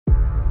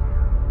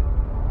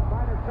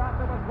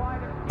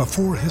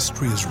Before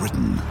history is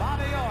written,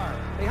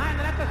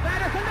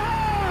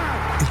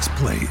 it's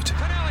played.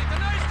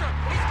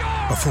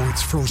 Before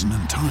it's frozen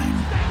in time,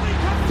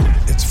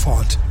 it's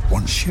fought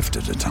one shift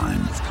at a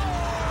time.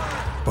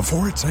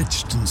 Before it's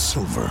etched in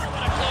silver,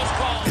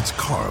 it's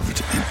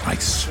carved in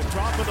ice.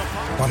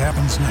 What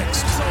happens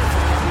next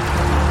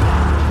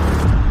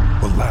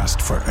will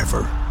last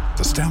forever.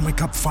 The Stanley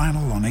Cup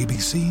Final on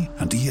ABC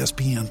and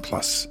ESPN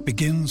Plus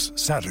begins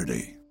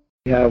Saturday.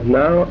 We have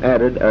now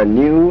added a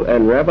new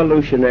and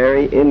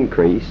revolutionary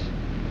increase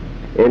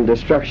in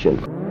destruction.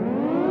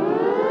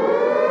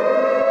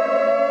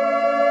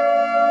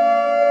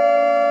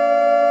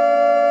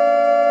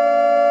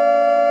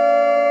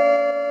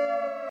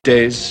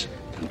 Des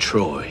and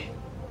Troy.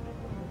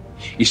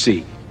 You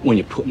see, when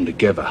you put them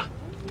together,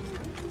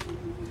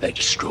 they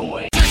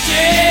destroy.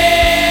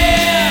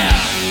 Yeah!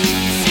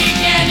 Seek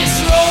and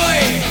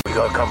destroy! We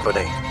got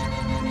company.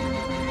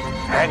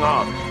 Hang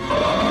on.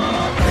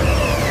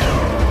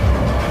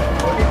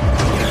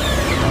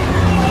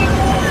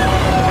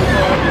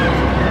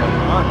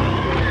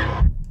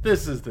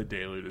 This is the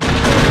Daily Decision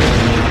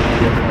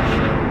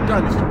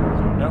Dynasty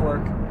Warfare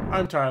Network.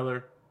 I'm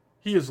Tyler.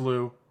 He is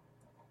Lou.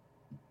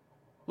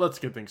 Let's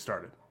get things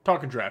started.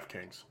 Talking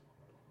DraftKings.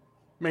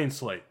 Main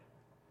slate.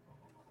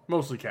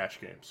 Mostly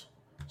cash games.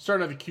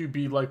 Starting at the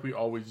QB like we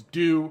always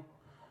do.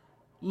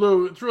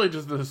 Lou, it's really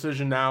just the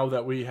decision now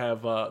that we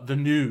have the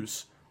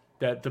news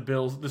that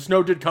the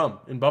snow did come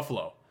in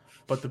Buffalo,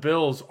 but the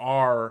Bills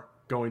are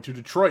going to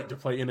Detroit to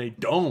play in a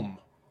dome.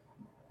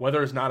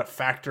 Weather is not a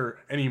factor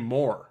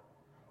anymore.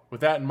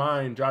 With that in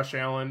mind, Josh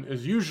Allen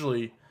is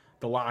usually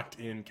the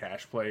locked-in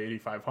cash play,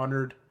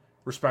 8,500,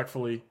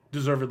 respectfully,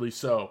 deservedly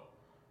so.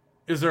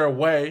 Is there a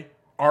way?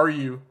 Are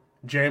you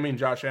jamming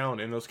Josh Allen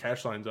in those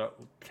cash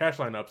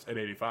lineups at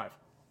 85?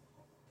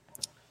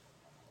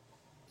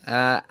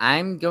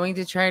 I'm going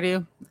to try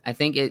to. I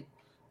think it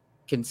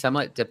can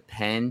somewhat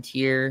depend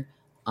here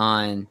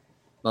on,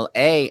 well,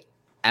 I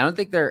don't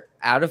think they're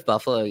out of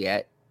Buffalo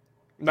yet.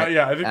 No,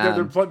 yeah, I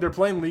think they're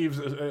playing leaves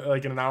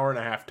like in an hour and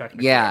a half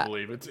technically. Yeah, I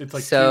believe it's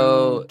like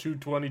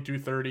 2:20,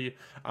 2:30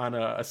 on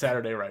a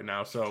Saturday right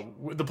now. So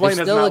the plane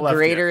has not left yet. Still a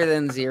greater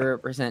than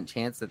 0%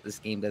 chance that this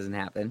game doesn't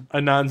happen.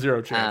 A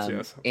non-zero chance,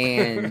 yes.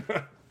 And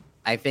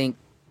I think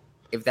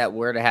if that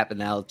were to happen,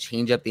 that'll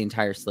change up the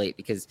entire slate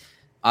because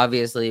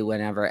obviously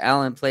whenever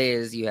Allen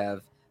plays, you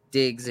have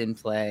Diggs in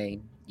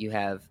play, you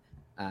have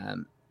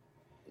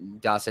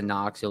Dawson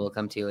Knox, who we'll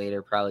come to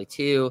later probably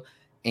too,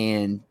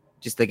 and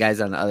just the guys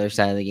on the other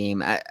side of the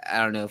game. I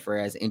don't know if we're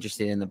as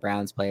interested in the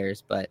Browns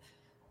players, but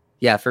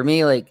yeah, for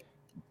me, like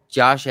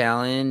Josh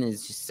Allen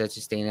is just such a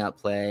standout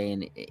play.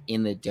 And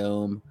in the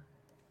dome,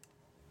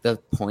 the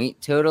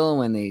point total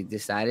when they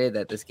decided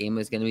that this game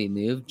was going to be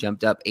moved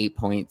jumped up 8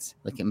 points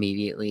like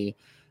immediately.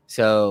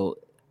 So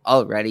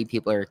already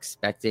people are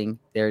expecting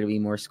there to be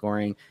more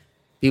scoring.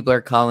 People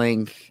are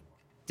calling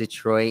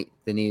Detroit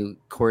the new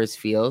Coors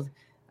Field.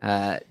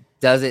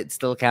 Does it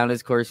still count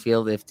as Coors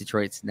Field if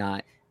Detroit's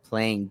not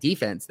playing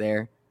defense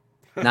there?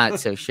 Not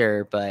so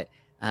sure, but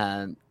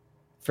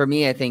for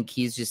me, I think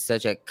he's just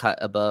such a cut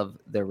above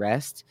the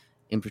rest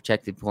in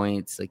projected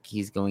points. Like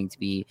he's going to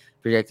be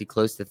projected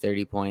close to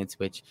 30 points,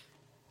 which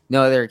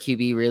no other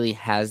QB really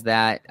has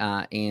that,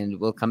 and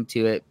we'll come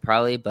to it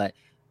probably, but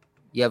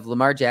you have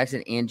Lamar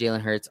Jackson and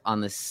Jalen Hurts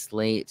on the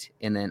slate,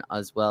 and then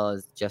as well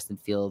as Justin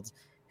Fields,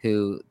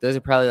 who those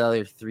are probably the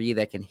other three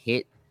that can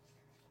hit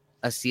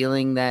a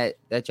ceiling that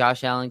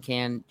Josh Allen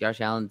can. Josh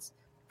Allen's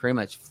pretty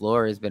much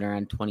floor has been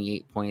around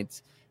 28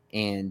 points,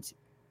 and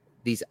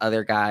these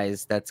other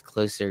guys that's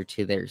closer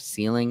to their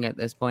ceiling at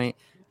this point.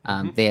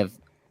 They have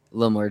a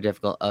little more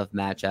difficult of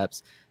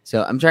matchups.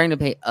 So I'm trying to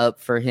pay up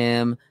for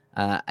him.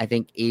 I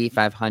think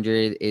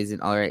 8,500 is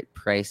an all right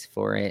price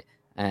for it,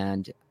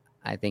 and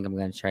I think I'm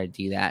going to try to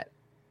do that.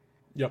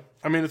 Yep.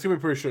 I mean, it's going to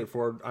be pretty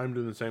straightforward. I'm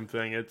doing the same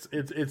thing.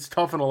 It's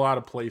tough in a lot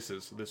of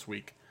places this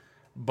week.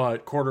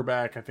 But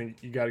quarterback, I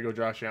think you got to go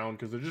Josh Allen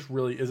because there just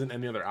really isn't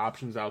any other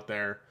options out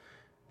there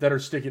that are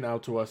sticking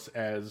out to us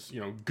as,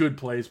 good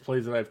plays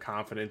that I have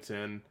confidence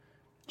in.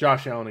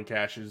 Josh Allen and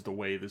cash is the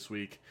way this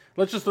week.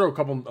 Let's just throw a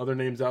couple other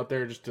names out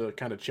there just to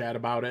kind of chat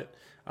about it,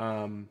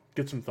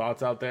 get some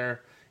thoughts out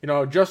there.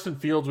 Justin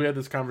Fields, we had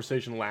this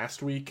conversation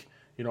last week.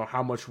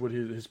 How much would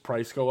his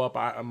price go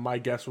up? My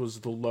guess was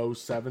the low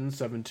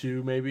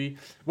 7.2 maybe.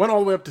 Went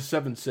all the way up to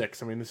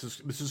 7.6. I mean, this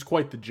is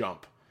quite the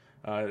jump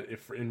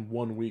if in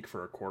 1 week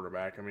for a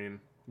quarterback. I mean,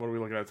 what are we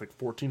looking at? It's like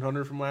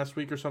 1,400 from last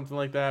week or something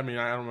like that. I mean,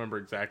 I don't remember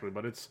exactly,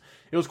 but it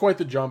was quite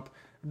the jump.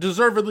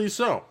 Deservedly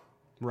so,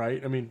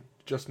 right? I mean,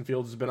 Justin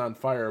Fields has been on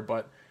fire,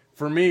 but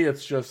for me,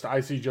 it's just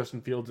I see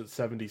Justin Fields at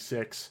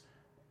 76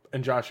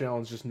 and Josh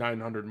Allen's just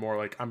 900 more.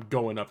 Like, I'm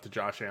going up to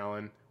Josh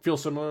Allen. Feel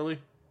similarly?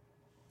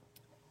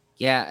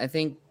 Yeah, I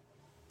think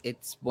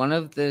it's one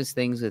of those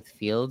things with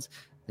Fields.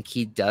 Like,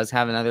 he does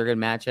have another good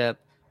matchup.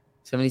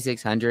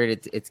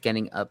 7,600, it's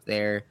getting up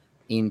there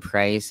in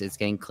price. It's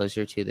getting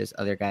closer to those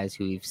other guys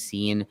who we've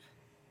seen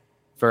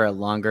for a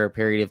longer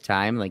period of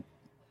time. Like,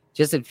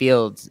 Justin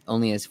Fields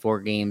only has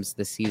 4 games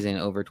this season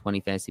over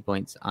 20 fantasy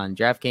points on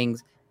DraftKings,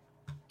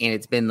 and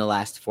it's been the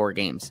last 4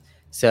 games.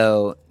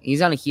 So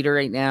he's on a heater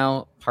right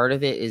now. Part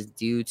of it is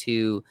due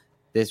to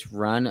this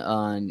run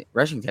on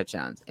rushing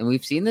touchdowns. And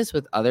we've seen this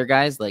with other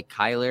guys like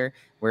Kyler,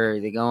 where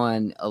they go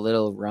on a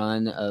little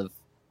run of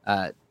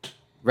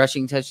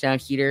rushing touchdown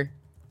heater,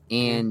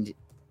 and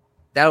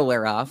that'll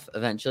wear off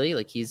eventually.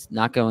 Like, he's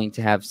not going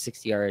to have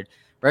 60-yard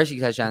rushing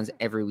touchdowns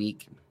every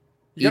week.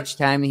 Yep. Each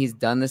time he's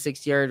done the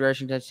 60-yard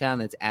rushing touchdown,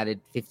 that's added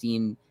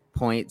 15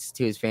 points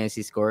to his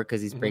fantasy score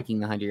because he's breaking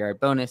the 100-yard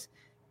bonus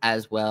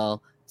as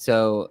well.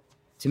 So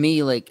to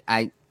me, like,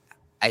 I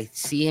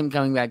see him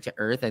coming back to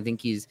earth. I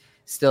think he's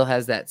still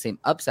has that same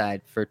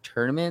upside for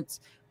tournaments,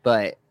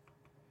 but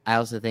I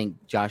also think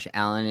Josh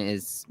Allen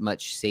is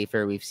much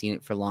safer. We've seen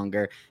it for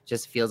longer.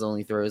 Just Fields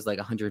only throws like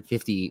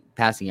 150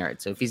 passing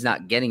yards. So if he's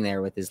not getting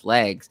there with his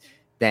legs,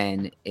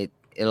 then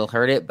it'll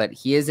hurt it. But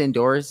he is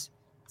indoors,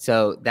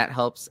 so that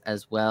helps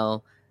as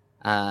well.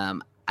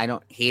 I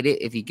don't hate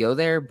it if you go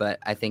there, but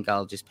I think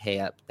I'll just pay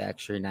up the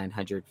extra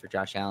 $900 for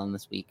Josh Allen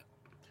this week.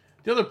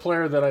 The other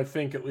player that I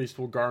think at least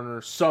will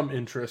garner some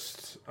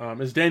interest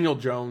is Daniel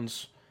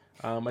Jones.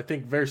 I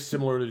think very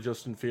similar to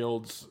Justin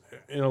Fields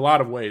in a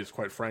lot of ways,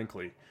 quite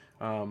frankly.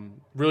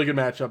 Really good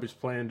matchup. He's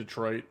playing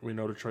Detroit. We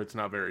know Detroit's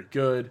not very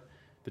good.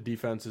 The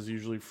defense is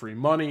usually free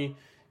money.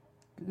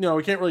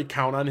 We can't really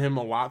count on him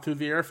a lot through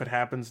the air. If it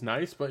happens,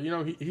 nice. But,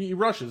 he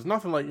rushes.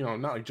 Nothing like,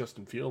 not like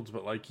Justin Fields,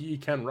 but like he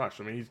can rush.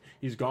 I mean,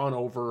 he's gone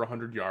over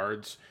 100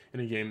 yards in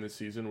a game this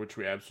season, which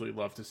we absolutely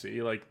love to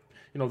see. Like,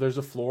 there's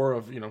a floor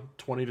of,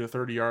 20 to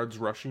 30 yards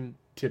rushing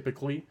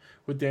typically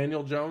with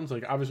Daniel Jones.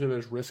 Like, obviously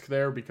there's risk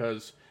there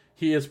because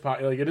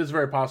it is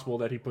very possible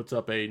that he puts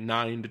up a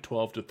 9 to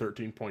 12 to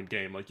 13 point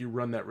game. Like, you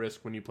run that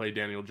risk when you play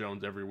Daniel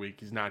Jones every week.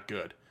 He's not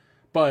good.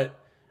 But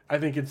I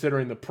think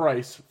considering the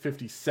price,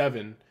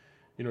 57,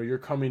 you're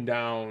coming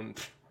down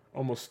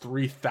almost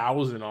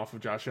 3,000 off of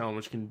Josh Allen,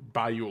 which can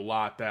buy you a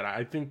lot. That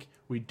I think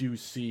we do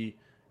see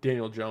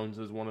Daniel Jones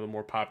as one of the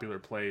more popular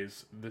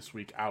plays this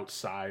week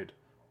outside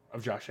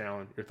of Josh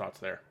Allen. Your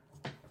thoughts there?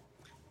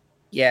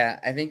 Yeah,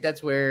 I think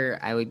that's where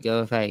I would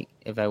go if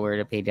I were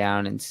to pay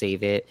down and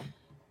save it.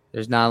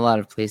 There's not a lot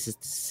of places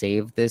to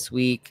save this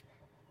week.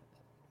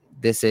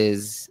 This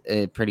is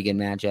a pretty good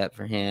matchup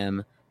for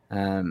him.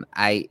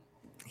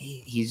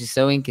 He's just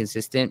so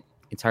inconsistent.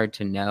 It's hard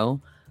to know.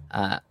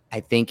 I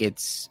think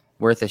it's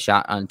worth a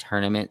shot on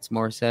tournaments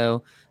more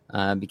so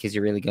because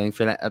you're really going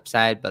for that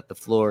upside, but the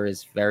floor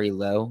is very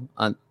low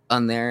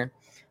on there.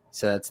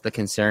 So that's the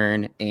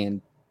concern.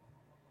 And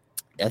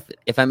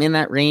if I'm in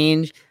that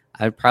range,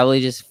 I would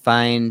probably just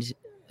find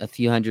a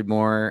few hundred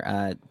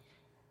more.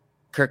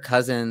 Kirk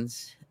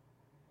Cousins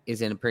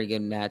is in a pretty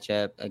good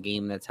matchup, a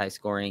game that's high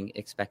scoring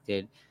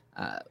expected.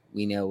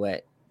 We know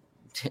what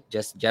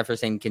Justin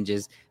Jefferson can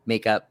just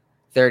make up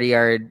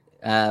 30-yard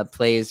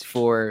plays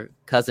for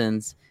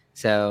Cousins.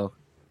 So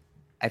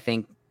I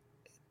think,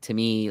 to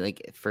me,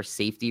 like, for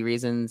safety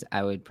reasons,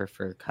 I would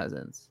prefer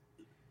Cousins.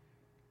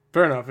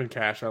 Fair enough. In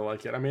cash, I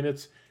like it. I mean,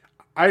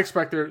 I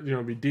expect there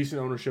to be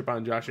decent ownership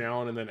on Josh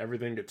Allen, and then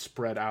everything gets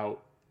spread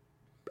out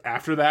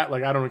after that.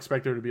 Like, I don't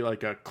expect there to be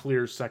like a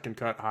clear second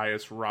cut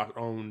highest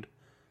owned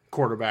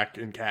quarterback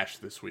in cash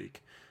this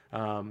week.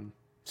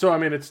 So I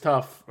mean, it's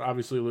tough,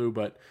 obviously, Lou,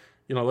 but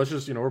let's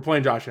just we're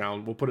playing Josh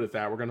Allen. We'll put it at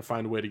that. We're going to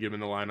find a way to give him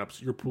in the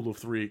lineups. Your pool of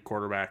 3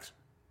 quarterbacks.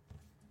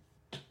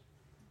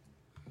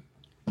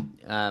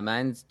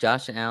 Mine's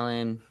Josh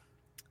Allen.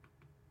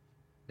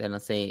 Then I'll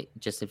say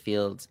Justin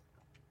Fields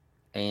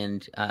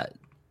and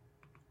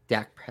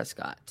Dak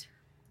Prescott.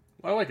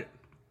 I like it.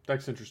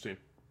 That's interesting.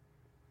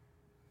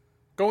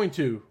 Going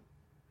to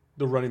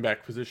the running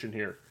back position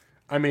here.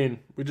 I mean,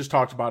 we just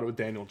talked about it with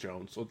Daniel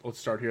Jones. Let's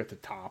start here at the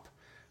top.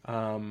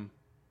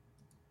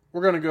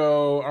 We're going to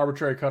go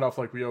arbitrary cutoff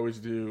like we always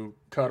do.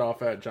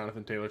 Cutoff at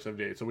Jonathan Taylor,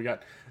 78. So we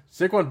got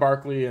Saquon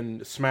Barkley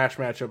in smash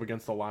matchup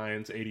against the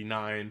Lions,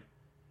 89.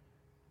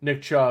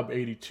 Nick Chubb,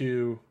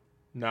 82.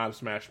 Not a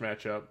smash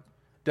matchup.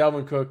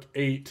 Dalvin Cook,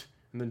 8.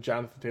 And then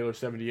Jonathan Taylor,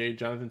 78.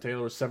 Jonathan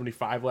Taylor was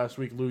 75 last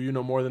week. Lou, you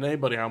know more than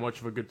anybody how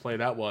much of a good play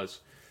that was.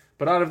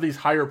 But out of these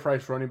higher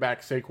priced running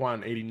backs,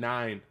 Saquon,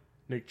 89.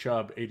 Nick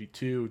Chubb,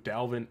 82.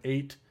 Dalvin,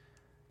 8.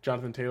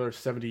 Jonathan Taylor,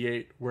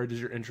 78. Where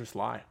does your interest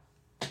lie?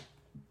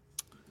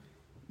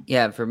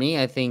 Yeah, for me,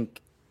 I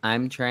think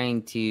I'm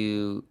trying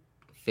to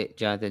fit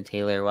Jonathan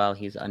Taylor while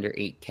he's under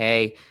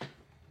 8K.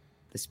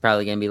 This is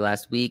probably going to be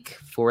last week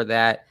for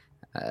that.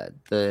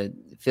 The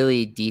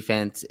Philly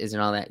defense isn't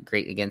all that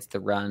great against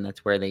the run.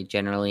 That's where they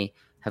generally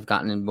have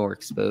gotten more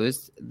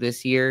exposed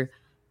this year.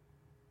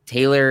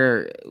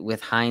 Taylor,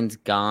 with Hines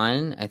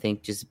gone, I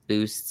think just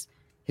boosts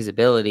his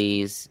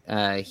abilities.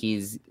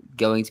 He's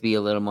going to be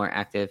a little more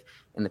active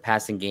in the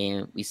passing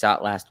game. We saw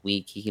it last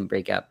week. He can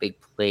break out big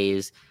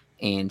plays,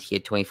 and he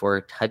had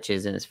 24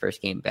 touches in his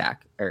first game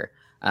back, or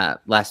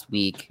last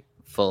week,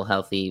 full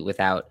healthy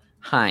without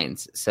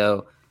Hines.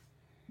 So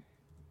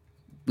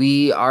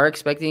we are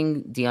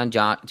expecting Deion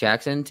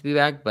Jackson to be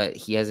back, but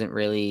he hasn't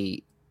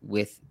really,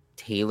 with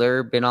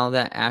Taylor been all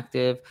that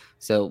active.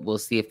 So we'll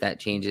see if that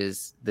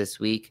changes this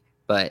week.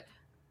 But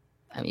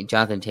I mean,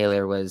 Jonathan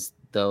Taylor was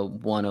the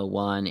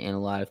 101 in a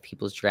lot of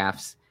people's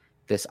drafts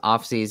this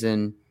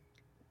offseason.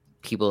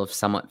 People have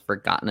somewhat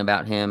forgotten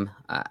about him.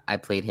 I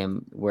played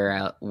him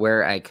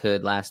where I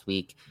could last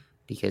week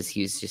because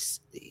he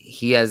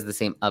has the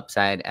same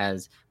upside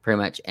as pretty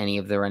much any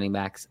of the running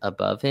backs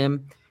above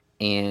him,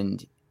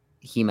 and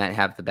he might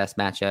have the best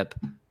matchup.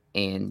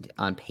 And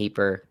on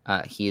paper,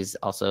 he is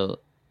also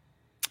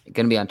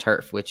going to be on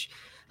turf, which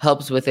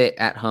helps with it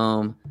at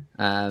home.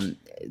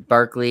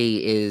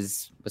 Barkley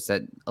is, what's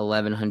that,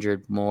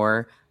 1,100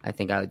 more. I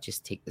think I would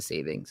just take the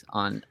savings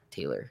on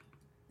Taylor.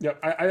 Yeah,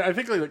 I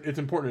think like it's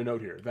important to note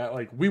here that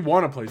like we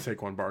want to play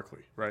Saquon Barkley,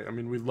 right? I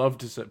mean, we love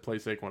to play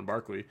Saquon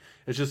Barkley.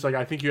 It's just like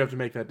I think you have to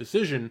make that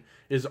decision: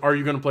 is are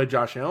you going to play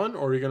Josh Allen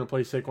or are you going to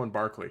play Saquon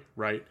Barkley,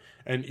 right?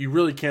 And you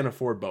really can't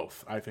afford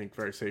both. I think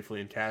very safely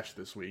in cash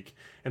this week.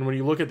 And when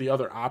you look at the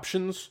other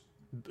options,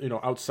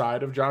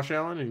 outside of Josh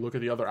Allen, and you look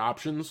at the other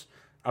options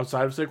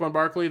outside of Saquon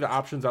Barkley, the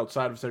options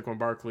outside of Saquon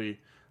Barkley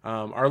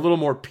are a little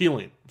more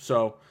appealing.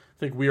 So I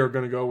think we are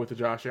going to go with the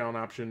Josh Allen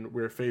option.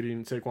 We're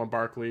fading Saquon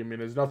Barkley. I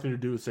mean, it has nothing to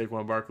do with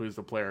Saquon Barkley as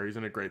the player. He's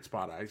in a great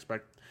spot. I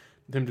expect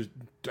him to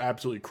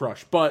absolutely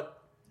crush. But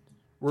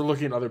we're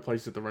looking at other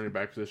places at the running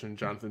back position,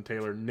 Jonathan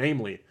Taylor,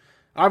 namely.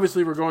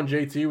 Obviously, we're going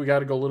JT. We got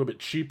to go a little bit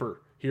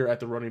cheaper here at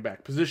the running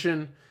back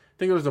position. I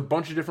think there's a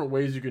bunch of different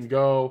ways you can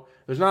go.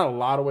 There's not a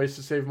lot of ways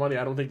to save money.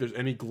 I don't think there's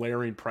any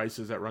glaring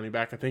prices at running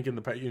back. I think in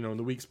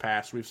the weeks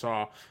past, we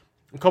saw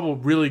a couple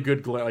of really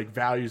good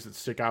values that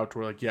stick out to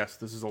where yes,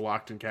 this is a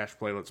locked in cash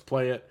play. Let's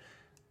play it.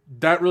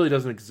 That really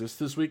doesn't exist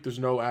this week. There's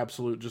no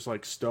absolute just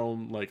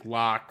stone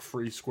lock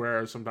free square,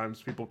 as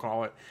sometimes people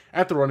call it,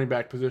 at the running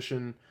back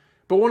position.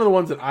 But one of the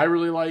ones that I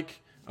really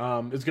like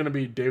is going to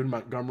be David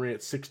Montgomery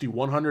at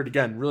 6,100.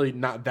 Again, really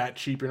not that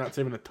cheap. You're not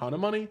saving a ton of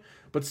money,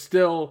 but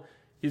still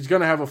he's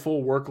going to have a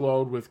full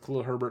workload with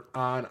Khalil Herbert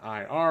on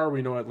IR.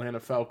 We know Atlanta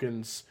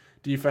Falcons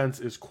defense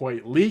is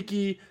quite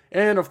leaky.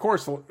 And, of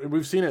course,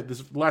 we've seen it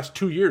this last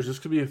 2 years. This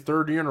could be a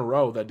third year in a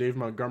row that Dave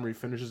Montgomery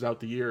finishes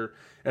out the year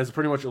as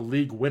pretty much a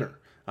league winner.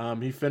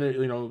 He finished,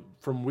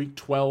 from week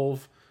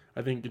 12,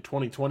 I think in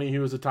 2020, he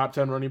was a top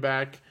 10 running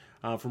back.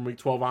 From week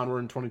 12 onward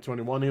in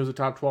 2021, he was a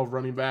top 12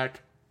 running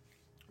back.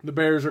 The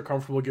Bears are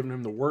comfortable giving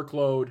him the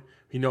workload.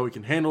 He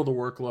can handle the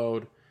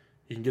workload.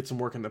 He can get some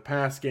work in the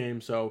pass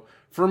game. So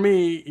for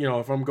me,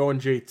 if I'm going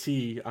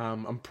JT,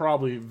 I'm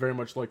probably very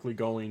much likely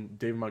going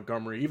David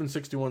Montgomery. Even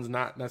 61 is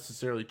not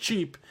necessarily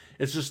cheap.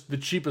 It's just the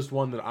cheapest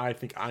one that I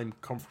think I'm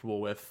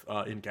comfortable with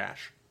in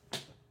cash.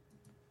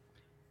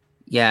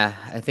 Yeah,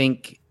 I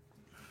think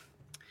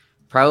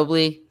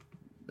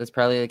that's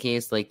probably the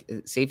case.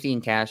 Safety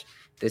in cash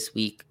this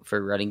week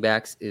for running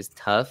backs is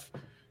tough,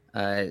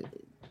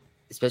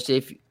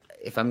 especially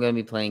if I'm going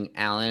to be playing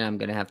Allen, I'm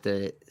going to have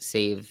to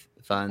save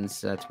funds.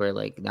 So that's where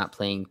not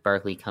playing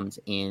Barkley comes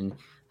in.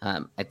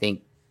 I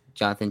think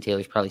Jonathan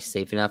Taylor's probably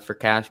safe enough for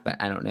cash, but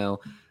I don't know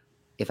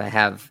if I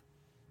have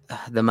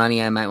the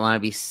money. I might want to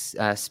be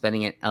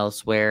spending it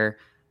elsewhere.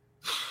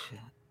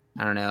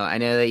 I don't know. I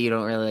know that you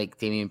don't really like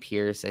Dameon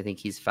Pierce. I think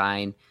he's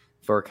fine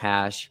for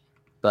cash,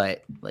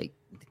 but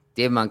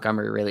David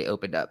Montgomery really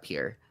opened up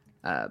here.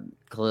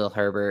 Khalil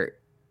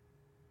Herbert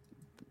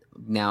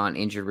now on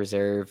injured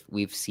reserve.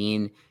 We've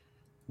seen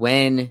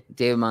when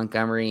David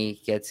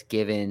Montgomery gets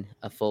given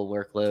a full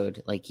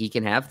workload, he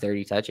can have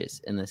 30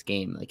 touches in this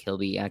game. He'll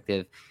be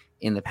active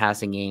in the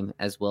passing game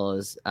as well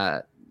as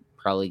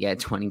probably get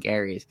 20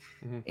 carries.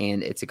 Mm-hmm.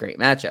 And it's a great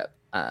matchup.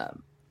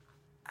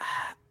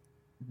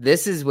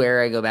 This is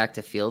where I go back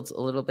to Fields a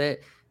little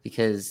bit,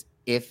 because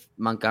if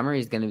Montgomery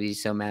is going to be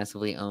so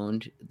massively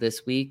owned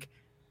this week,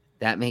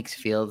 that makes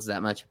Fields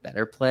that much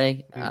better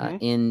play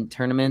in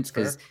tournaments.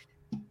 Because,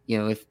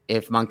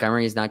 if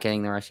Montgomery is not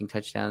getting the rushing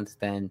touchdowns,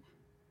 then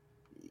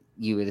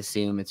you would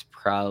assume it's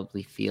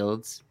probably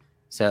Fields.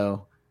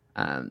 So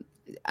I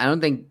don't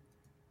think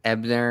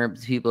Ebner,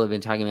 people have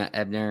been talking about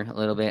Ebner a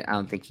little bit. I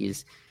don't think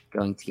he's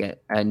going to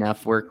get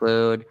enough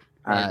workload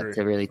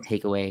to really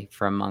take away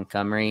from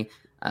Montgomery.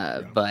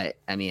 But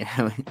I mean,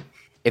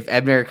 if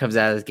Ebner comes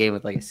out of this game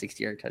with a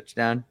 60-yard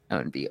touchdown, I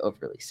wouldn't be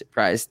overly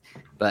surprised.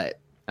 But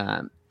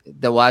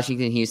the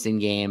Washington-Houston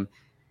game,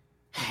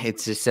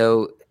 it's just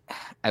so,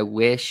 I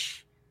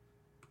wish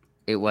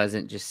it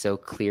wasn't just so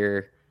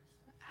clear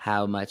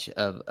how much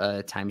of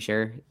a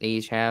timeshare they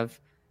each have,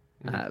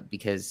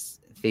 because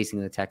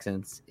facing the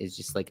Texans is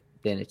just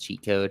been a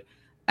cheat code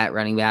at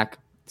running back.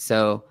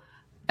 So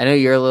I know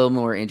you're a little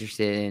more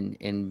interested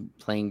in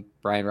playing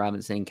Brian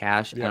Robinson in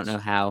cash. Yes. I don't know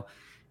how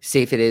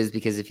safe it is,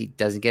 because if he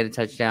doesn't get a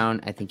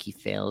touchdown, I think he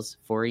fails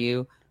for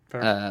you.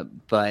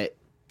 But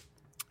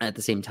at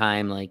the same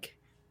time,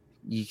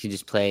 you can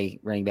just play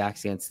running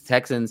backs against the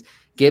Texans.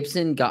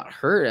 Gibson got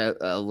hurt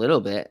a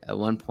little bit at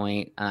one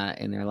point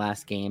in their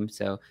last game.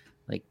 So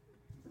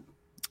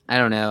I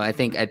don't know. I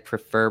think I'd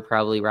prefer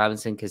probably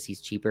Robinson because he's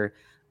cheaper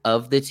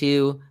of the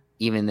two,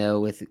 even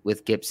though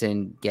with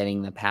Gibson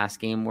getting the pass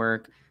game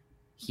work,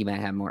 he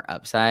might have more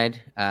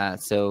upside.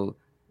 So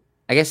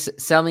I guess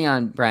sell me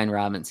on Brian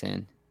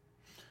Robinson.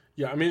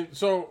 Yeah, I mean,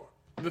 so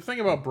the thing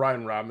about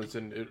Brian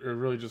Robinson, it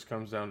really just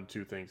comes down to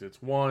two things. It's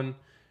one,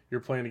 you're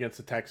playing against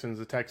the Texans.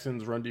 The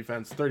Texans run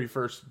defense,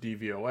 31st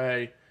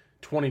DVOA,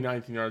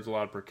 29th yards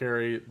allowed per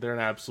carry. They're an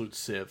absolute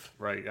sieve,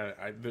 right?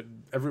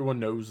 Everyone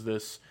knows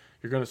this.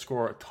 You're going to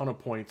score a ton of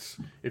points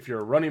if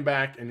you're a running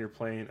back and you're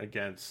playing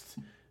against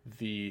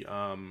the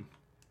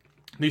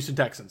Houston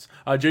Texans.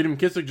 J.D.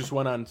 McKissic just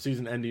went on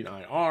season-ending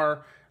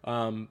IR.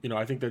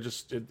 I think that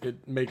just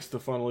it makes the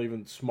funnel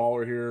even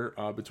smaller here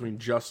between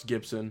just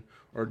Gibson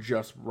or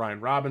just Ryan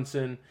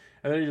Robinson.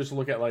 And then you just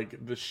look at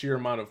like the sheer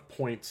amount of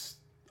points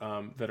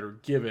that are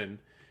given.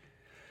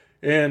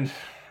 And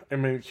I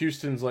mean,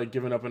 Houston's like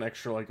giving up an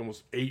extra like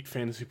almost 8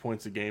 fantasy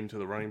points a game to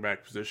the running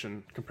back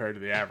position compared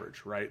to the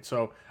average, right?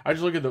 So I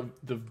just look at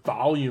the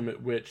volume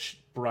at which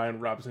Brian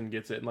Robinson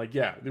gets it. And like,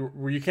 yeah,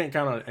 where you can't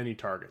count on any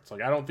targets.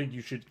 Like, I don't think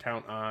you should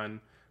count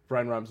on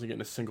Brian Robinson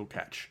getting a single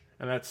catch.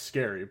 And that's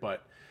scary.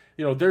 But,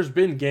 there's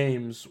been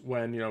games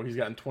when, he's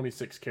gotten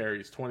 26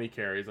 carries, 20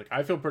 carries. Like,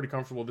 I feel pretty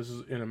comfortable this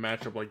is in a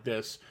matchup like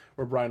this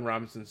where Brian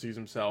Robinson sees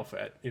himself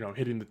at,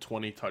 hitting the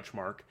 20 touch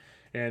mark.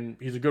 And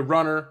he's a good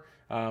runner.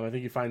 I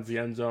think he finds the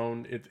end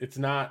zone. It's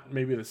not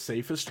maybe the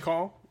safest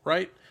call,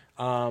 right?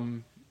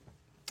 I'll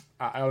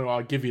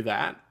give you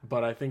that,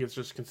 but I think it's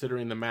just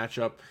considering the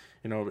matchup,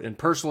 and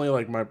personally,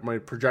 like my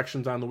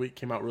projections on the week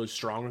came out really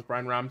strong with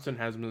Brian Robinson,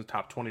 has him in the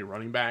top 20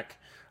 running back.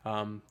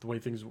 The way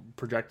things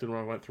projected when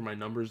I went through my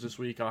numbers this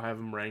week, I'll have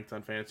him ranked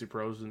on Fantasy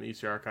Pros in the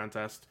ECR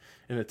contest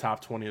in the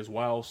top 20 as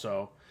well.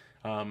 So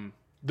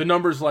the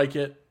numbers like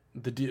it,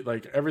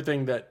 like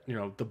everything that,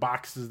 the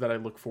boxes that I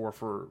look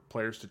for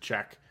players to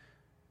check,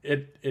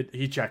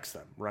 he checks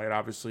them, right?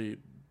 Obviously,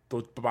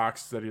 the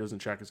box that he doesn't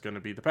check is going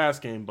to be the pass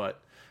game,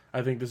 but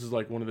I think this is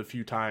like one of the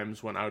few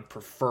times when I would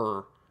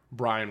prefer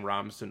Brian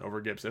Robinson over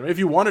Gibson. If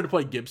you wanted to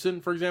play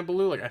Gibson, for example,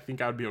 Lou, like I think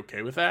I would be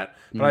okay with that.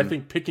 But I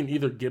think picking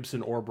either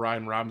Gibson or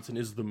Brian Robinson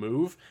is the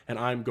move, and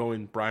I'm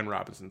going Brian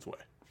Robinson's way.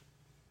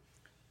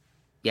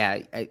 Yeah,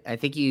 I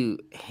think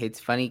it's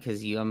funny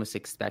because you almost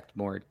expect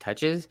more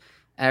touches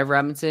out of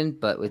Robinson,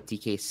 but with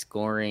DK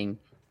scoring,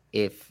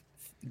 if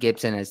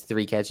Gibson has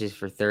 3 catches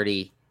for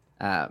 30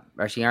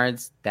 rushing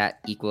yards, that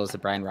equals a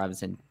Brian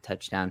Robinson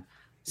touchdown.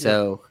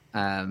 So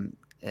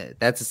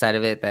that's a side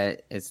of it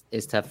that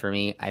is tough for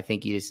me. I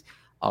think you just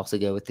also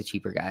go with the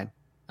cheaper guy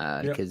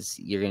because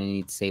you're going to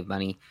need to save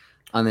money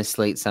on this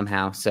slate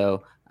somehow.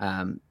 So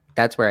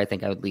that's where I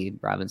think I would lead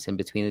Robinson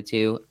between the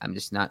two. I'm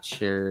just not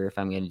sure if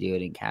I'm going to do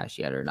it in cash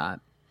yet or not.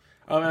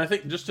 And I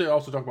think just to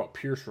also talk about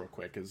Pierce real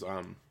quick is,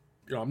 I'm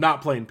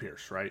not playing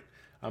Pierce, right?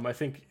 I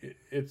think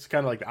it's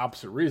kind of like the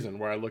opposite reason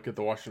where I look at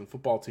the Washington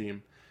football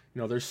team.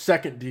 Their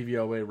second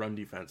DVOA run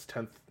defense,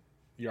 10th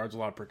yards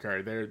allowed per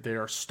carry. They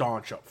are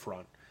staunch up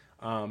front.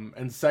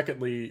 And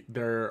secondly,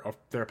 they're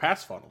a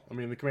pass funnel. I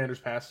mean, the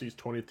Commanders pass sees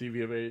 20th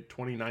DVOA,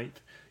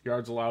 29th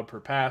yards allowed per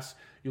pass.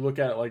 You look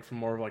at it like from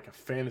more of like a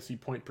fantasy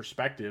point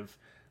perspective,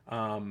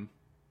 and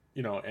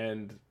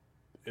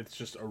it's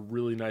just a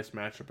really nice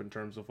matchup in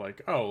terms of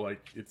like,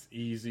 it's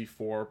easy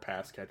for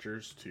pass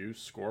catchers to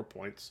score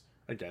points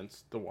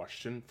against the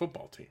Washington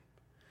football team.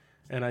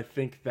 And I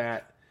think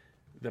that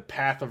the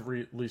path of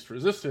least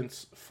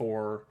resistance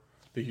for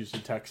the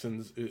Houston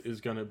Texans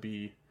is going to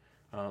be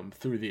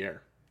through the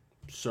air.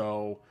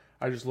 So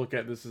I just look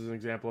at this as an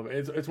example of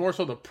it's more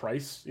so the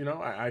price.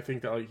 I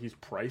think that like he's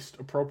priced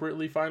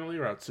appropriately finally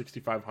around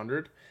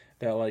 6,500.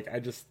 That like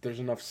there's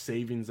enough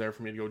savings there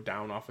for me to go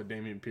down off of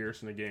Dameon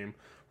Pierce in a game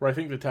where I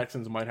think the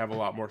Texans might have a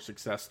lot more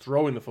success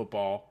throwing the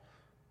football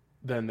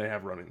than they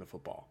have running the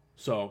football.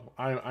 So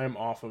I'm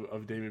off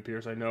of Dameon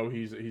Pierce. I know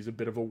he's a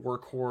bit of a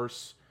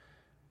workhorse,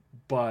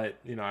 but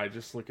I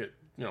just look at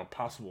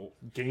possible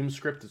game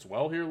script as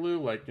well here, Lou.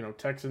 Like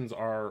Texans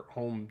are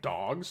home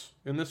dogs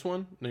in this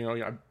one.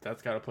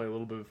 That's got to play a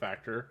little bit of a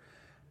factor.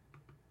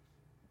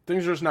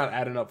 Things are just not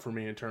adding up for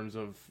me in terms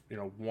of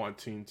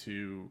wanting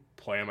to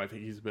play him. I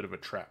think he's a bit of a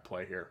trap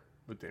play here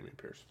with Dameon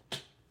Pierce.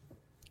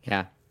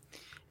 Yeah,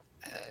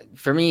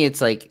 for me,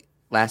 it's like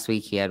last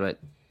week he had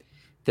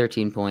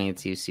 13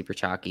 points. He was super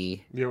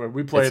chalky. Yeah,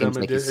 we played him.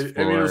 It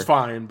was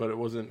fine, but it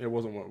wasn't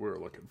what we were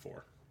looking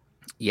for.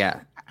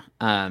 Yeah.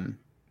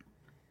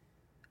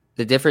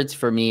 The difference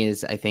for me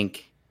is I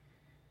think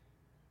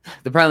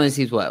the problem is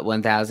he's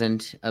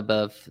 1,000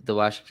 above the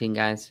Washington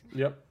guys.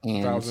 Yep,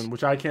 1,000,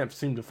 which I can't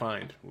seem to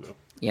find.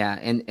 Yeah,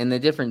 and the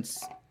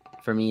difference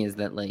for me is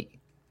that like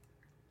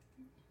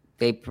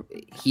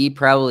he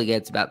probably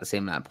gets about the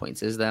same amount of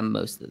points as them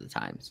most of the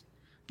times.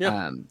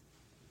 Yeah.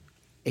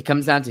 It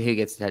comes down to who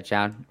gets the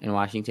touchdown in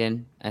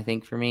Washington, I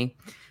think, for me.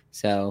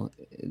 So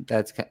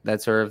that's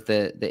sort of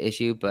the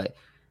issue, but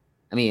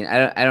I mean,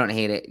 I don't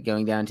hate it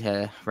going down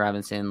to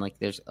Robinson. Like,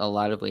 there's a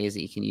lot of ways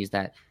that you can use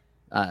that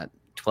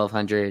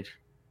 1,200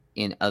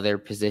 in other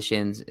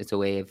positions. It's a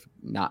way of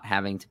not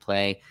having to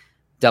play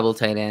double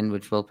tight end,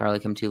 which we'll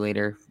probably come to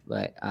later.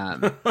 But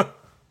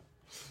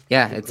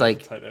yeah, it's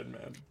like tight end,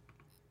 man.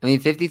 I mean,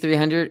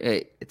 5,300.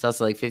 It's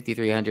also like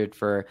 5,300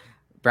 for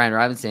Brian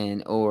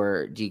Robinson,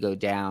 or do you go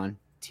down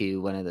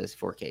to one of those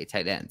 4K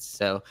tight ends.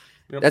 So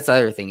Yep. that's the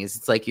other thing is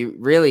it's like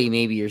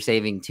maybe you're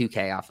saving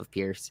 2K off of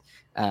Pierce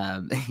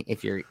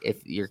if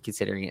you're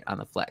considering it on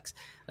the flex.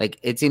 Like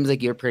it seems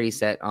like you're pretty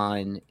set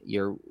on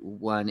your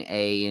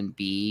 1A and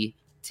B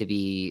to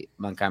be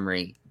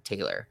Montgomery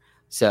Taylor.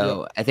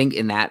 So I think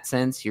in that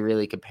sense, you're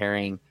really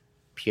comparing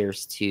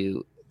Pierce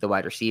to the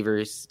wide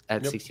receivers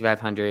at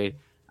 6,500,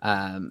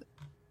 and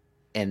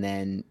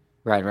then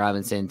Brian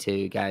Robinson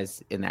to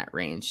guys in that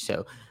range.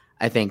 So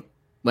I think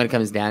when it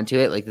comes down to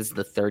it, like this is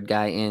the third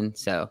guy in.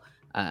 So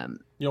you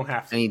don't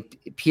have to. I mean,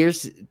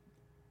 Pierce,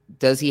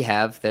 does he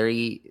have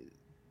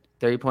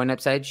 30-point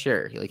upside?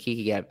 Sure. Like he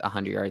could get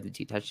 100 yards and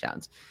 2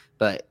 touchdowns,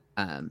 but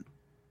I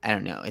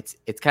don't know.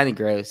 It's kind of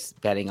gross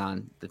betting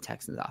on the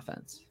Texans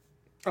offense.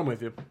 I'm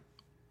with you.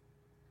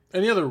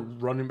 Any other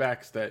running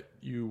backs that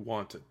you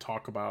want to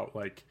talk about?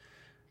 Like,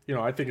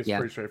 I think it's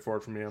pretty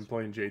straightforward for me. I'm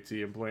playing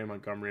JT. I'm playing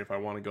Montgomery. If I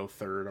want to go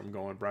third, I'm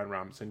going Brian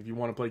Robinson. If you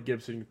want to play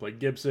Gibson, you can play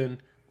Gibson.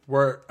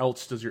 Where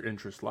else does your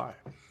interest lie?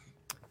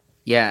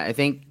 Yeah, I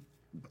think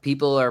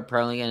people are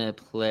probably going to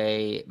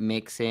play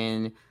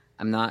Mixon.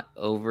 I'm not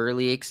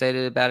overly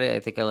excited about it. I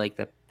think I like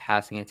the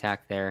passing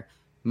attack there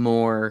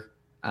more.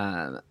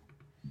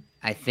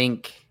 I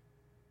think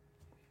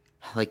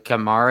like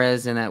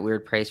Kamara's in that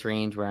weird price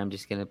range where I'm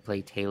just going to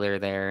play Taylor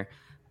there.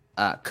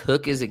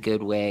 Cook is a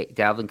good way.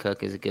 Dalvin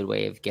Cook is a good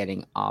way of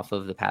getting off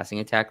of the passing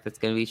attack that's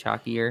going to be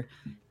chalkier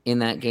in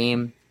that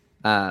game.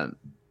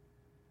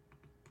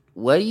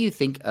 What do you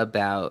think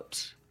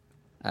about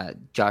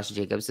Josh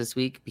Jacobs this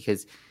week?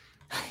 Because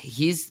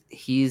he's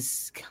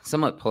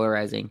somewhat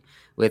polarizing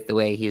with the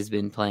way he's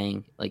been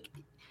playing. Like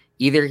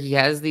either he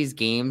has these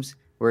games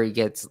where he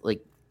gets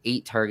like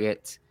 8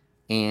 targets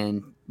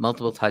and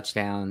multiple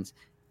touchdowns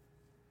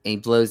and he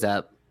blows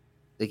up.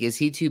 Like, is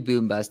he too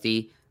boom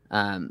busty?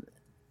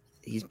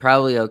 He's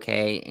probably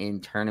okay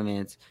in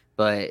tournaments,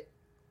 but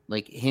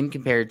like him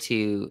compared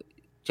to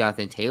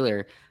Jonathan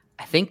Taylor,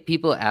 I think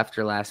people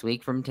after last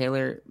week from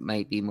Taylor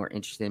might be more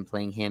interested in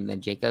playing him than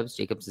Jacobs.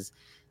 Jacobs is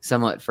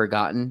somewhat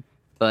forgotten,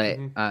 but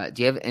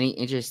do you have any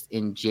interest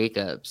in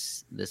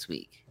Jacobs this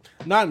week?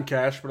 Not in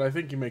cash, but I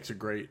think he makes a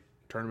great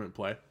tournament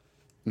play.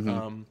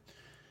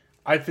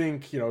 I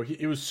think,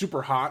 he was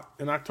super hot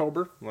in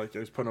October. Like, he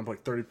was putting up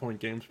like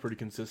 30-point games pretty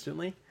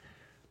consistently.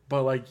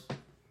 But like,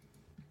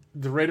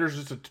 the Raiders are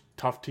just a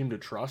tough team to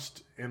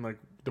trust. And like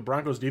the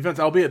Broncos defense,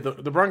 albeit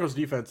the Broncos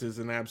defense is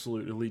an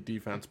absolute elite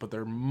defense, but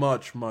they're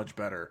much, much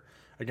better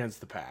against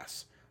the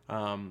pass.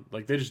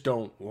 Like they just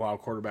don't allow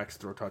quarterbacks to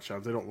throw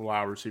touchdowns. They don't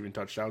allow receiving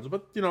touchdowns,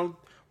 but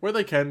where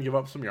they can give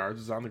up some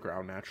yards is on the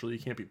ground naturally. You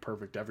can't be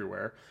perfect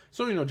everywhere.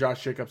 So,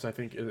 Josh Jacobs, I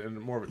think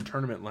in more of a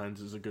tournament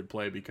lens is a good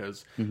play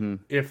because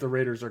if the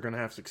Raiders are going to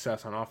have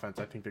success on offense,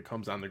 I think it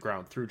comes on the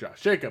ground through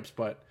Josh Jacobs.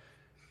 But,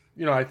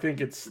 I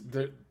think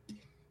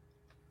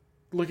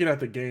looking at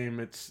the game,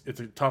 it's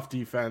a tough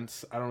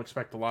defense. I don't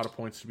expect a lot of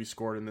points to be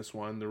scored in this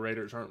one. The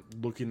Raiders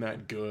aren't looking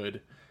that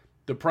good.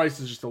 The price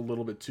is just a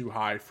little bit too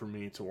high for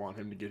me to want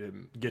him to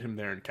get him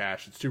there in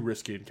cash. It's too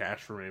risky in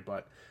cash for me,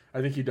 but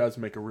I think he does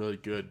make a really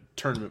good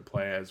tournament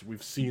play as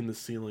we've seen the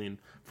ceiling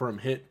for him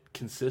hit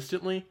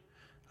consistently.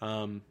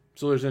 So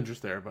there's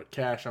interest there, but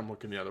cash, I'm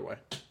looking the other way.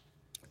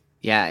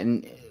 Yeah,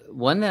 and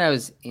one that I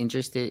was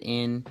interested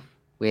in,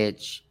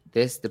 which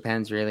this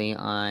depends really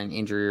on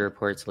injury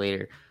reports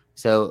later.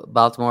 So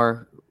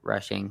Baltimore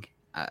rushing,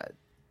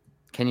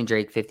 Kenyon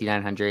Drake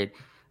 5,900.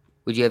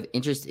 Would you have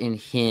interest in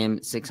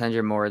him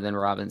 600 more than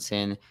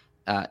Robinson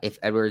if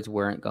Edwards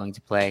weren't going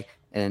to play?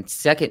 And then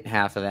second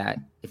half of that,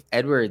 if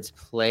Edwards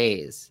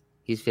plays,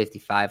 he's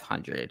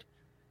 5,500.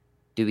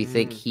 Do we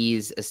think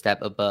he's a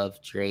step above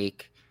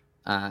Drake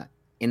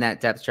in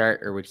that depth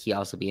chart, or would he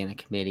also be in a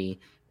committee?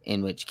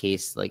 In which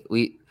case, like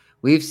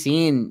we've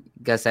seen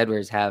Gus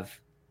Edwards have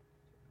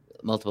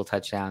multiple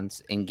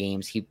touchdowns in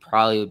games. He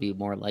probably would be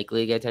more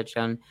likely to get a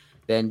touchdown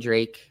than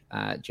Drake.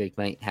 Drake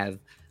might have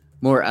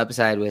more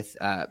upside with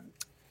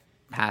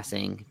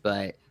passing,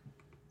 but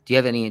do you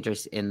have any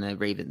interest in the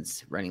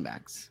Ravens running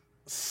backs?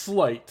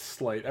 Slight.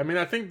 I mean,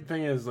 I think the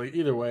thing is, like,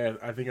 either way,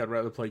 I think I'd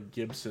rather play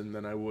Gibson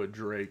than I would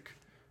Drake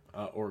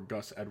or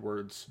Gus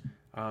Edwards.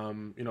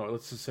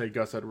 Let's just say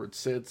Gus Edwards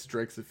sits,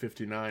 Drake's at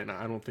 59.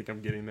 I don't think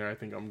I'm getting there. I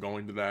think I'm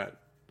going to that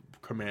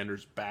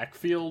Commanders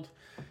backfield.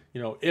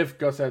 If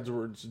Gus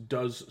Edwards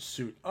does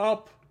suit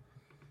up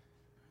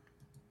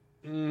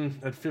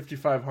at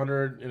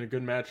 5,500 in a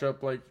good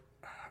matchup, like,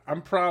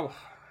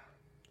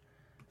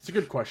 it's a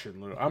good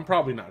question, Lou. I'm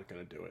probably not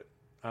going to do it.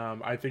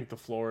 I think the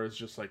floor is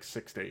just like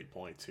 6 to 8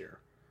 points here.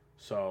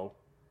 So,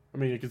 I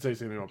mean, you could say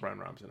something about Brian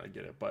Robinson. I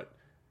get it, but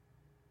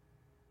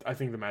I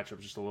think the matchup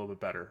is just a little bit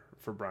better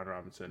for Brian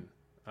Robinson.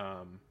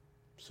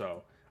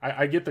 So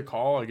I get the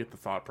call. I get the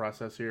thought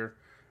process here,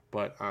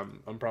 but I'm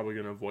probably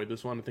going to avoid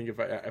this one. I think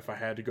if I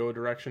had to go a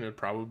direction, it'd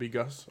probably be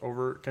Gus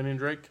over Kenyon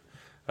Drake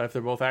if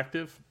they're both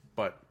active.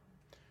 But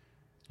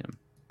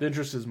the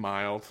interest is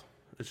mild.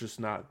 It's just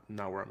not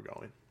where I'm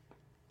going.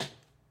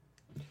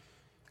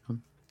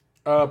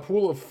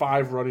 Pool of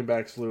 5 running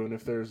backs, Lou, and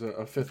if there's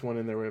a fifth one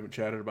in there we haven't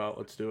chatted about,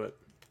 let's do it.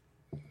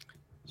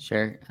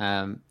 Sure.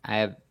 I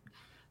have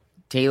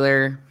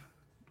Taylor,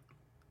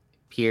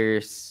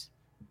 Pierce,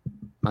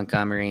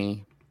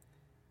 Montgomery,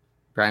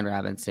 Brian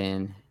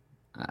Robinson.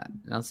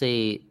 And I'll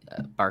say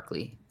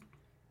Barkley.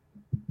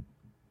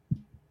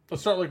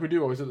 Let's start like we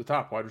do always at the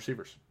top, wide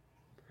receivers.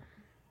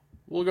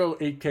 We'll go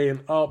 8K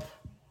and up,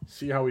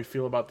 see how we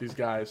feel about these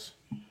guys.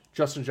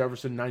 Justin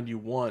Jefferson,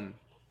 91.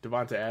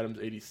 Devonta Adams,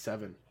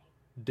 87.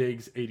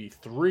 Diggs,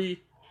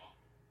 83.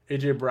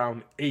 A.J.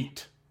 Brown,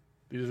 8.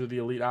 These are the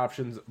elite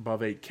options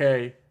above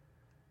 8K.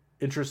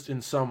 Interest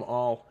in some,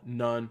 all,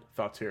 none.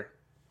 Thoughts here?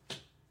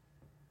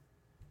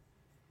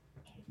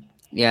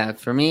 Yeah,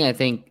 for me, I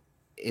think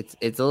it's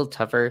a little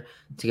tougher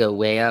to go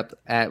way up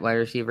at wide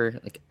receiver.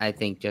 Like, I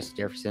think Justin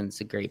Jefferson's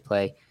a great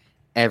play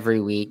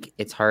every week.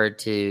 It's hard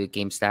to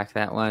game stack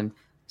that one.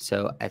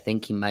 So I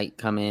think he might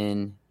come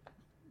in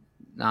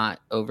not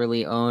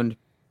overly owned.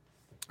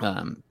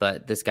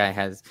 But this guy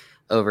has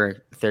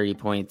over 30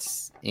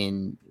 points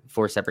in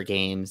 4 separate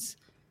games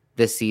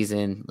this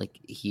season. Like,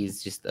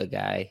 he's just a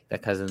guy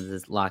that Cousins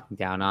is locking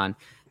down on.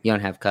 You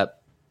don't have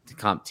Cup to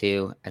comp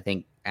to. I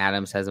think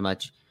Adams has a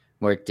much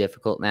more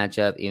difficult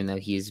matchup, even though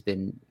he's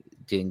been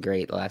doing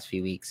great the last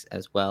few weeks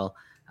as well.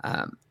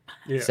 I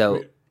was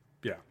going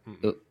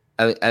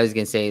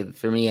to say,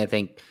 for me, I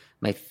think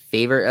my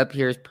favorite up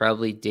here is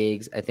probably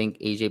Diggs. I think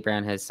A.J.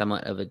 Brown has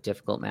somewhat of a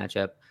difficult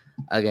matchup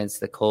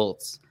against the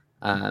Colts.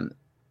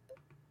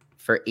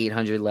 For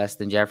 800 less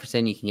than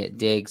Jefferson, you can get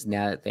Diggs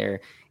now that they're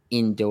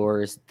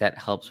indoors. That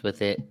helps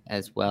with it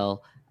as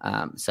well.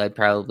 So I'd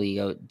probably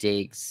go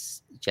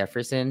Diggs,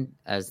 Jefferson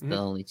as the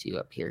only two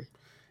up here.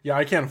 Yeah,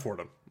 I can't afford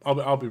them.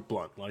 I'll be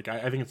blunt. Like,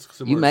 I think it's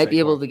similar. You might be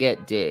able to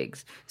get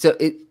Diggs. So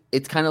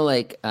it's kind of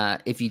like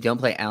if you don't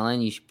play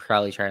Allen, you should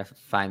probably try to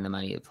find the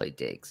money to play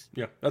Diggs.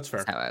 Yeah, that's fair.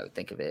 That's how I would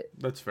think of it.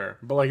 That's fair.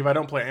 But like, if I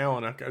don't play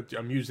Allen,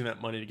 I'm using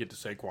that money to get to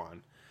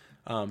Saquon.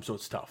 So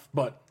it's tough.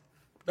 But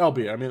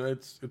albeit, I mean,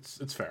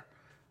 it's fair.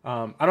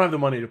 I don't have the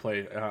money to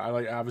play. I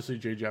like, obviously,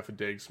 J. Jeff and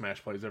Diggs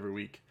smash plays every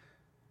week,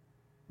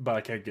 but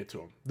I can't get to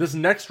them. This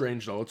next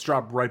range, though, let's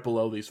drop right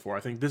below these 4.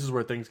 I think this is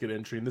where things get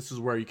interesting. This is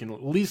where you can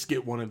at least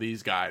get one of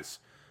these guys.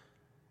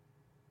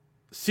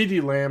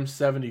 CeeDee Lamb,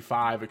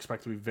 75,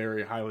 expect to be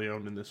very highly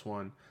owned in this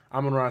one.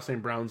 Amon-Ra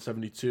St. Brown,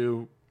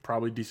 72,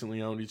 probably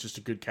decently owned. He's just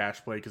a good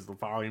cash play because the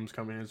volume's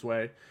coming his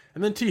way.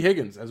 And then T.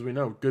 Higgins, as we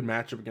know, good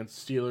matchup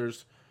against the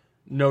Steelers.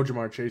 No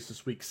Jamar Chase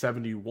this week,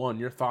 71.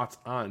 Your thoughts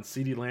on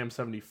CeeDee Lamb,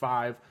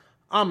 75,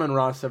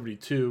 Amon-Ra,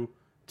 72,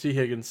 T.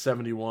 Higgins,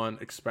 71.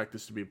 Expect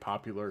this to be a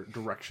popular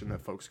direction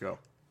that folks go.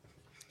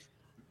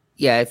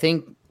 Yeah, I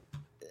think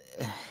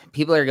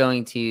people are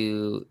going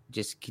to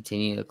just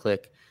continue to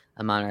click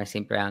Amon-Ra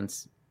St.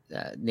 Brown's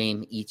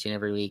name each and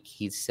every week.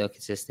 He's so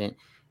consistent.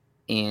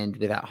 And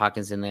without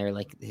Hawkins in there,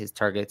 like, his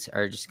targets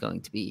are just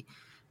going to be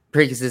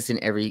pretty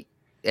consistent every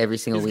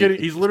single week.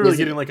 He's literally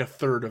getting like a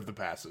third of the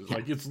passes.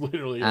 Like, it's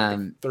literally like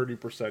a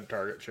 30%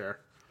 target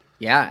share.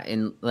 Yeah,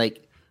 and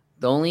like,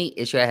 the only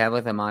issue I have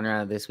with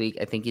Amon-Ra this week,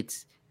 I think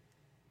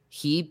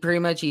he pretty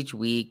much each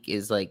week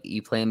is like,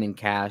 you play him in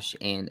cash,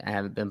 and I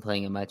haven't been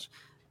playing him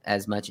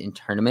as much in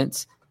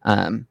tournaments.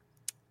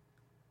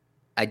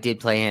 I did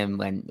play him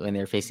when they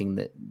were facing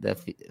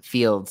the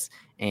Fields,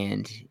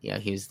 and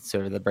he was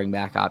sort of the bring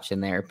back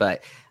option there.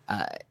 But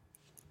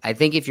I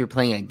think if you're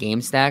playing a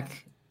game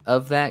stack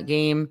of that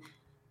game,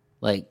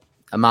 like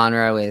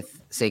Amon-Ra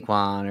with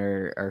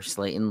Saquon or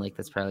Slayton, like,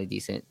 that's probably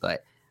decent.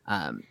 But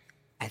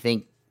I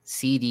think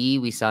CD,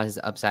 we saw his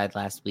upside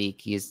last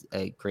week. He is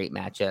a great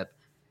matchup.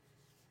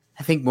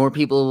 I think more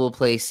people will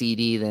play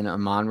CD than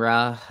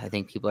Amon-Ra. I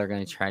think people are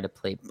going to try to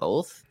play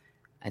both.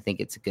 I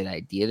think it's a good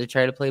idea to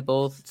try to play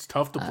both. It's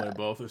tough to play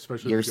both,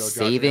 especially you're if you go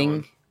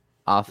saving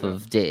off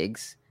of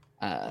Diggs.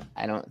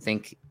 I don't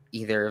think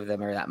either of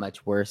them are that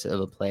much worse of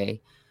a play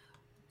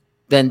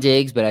than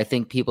Diggs, but I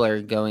think people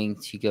are going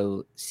to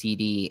go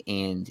CD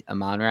and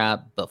Amon-Ra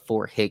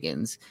before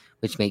Higgins,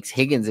 which makes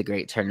Higgins a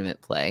great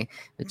tournament play,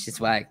 which is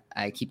why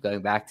I keep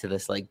going back to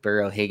this like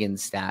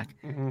Burrow-Higgins stack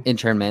in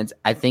tournaments.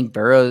 I think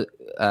or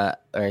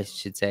I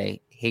should say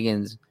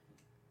Higgins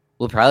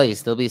will probably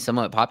still be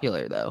somewhat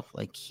popular, though.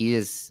 Like, he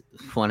is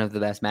one of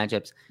the best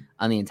matchups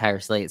on the entire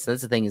slate. So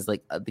that's the thing, is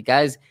like, the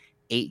guys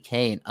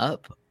 8K and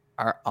up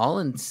are all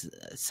in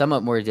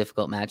somewhat more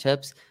difficult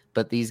matchups,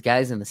 but these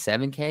guys in the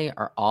 7K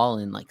are all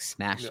in like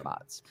smash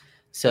spots.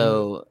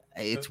 So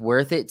it's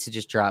worth it to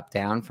just drop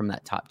down from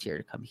that top tier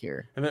to come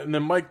here. And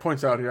then Mike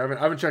points out here,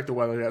 I haven't checked the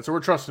weather yet, so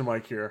we're trusting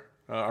Mike here,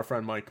 our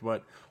friend Mike,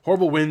 but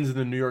horrible winds in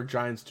the New York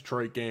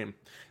Giants-Detroit game.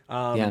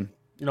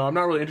 I'm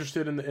not really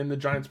interested in the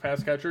Giants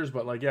pass catchers,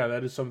 but like, yeah,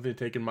 that is something to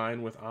take in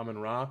mind with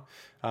Amon-Ra.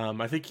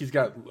 I think he's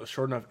got a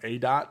short enough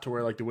ADOT to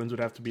where like the winds would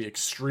have to be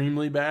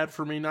extremely bad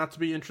for me not to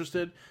be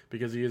interested,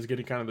 because he is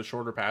getting kind of the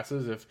shorter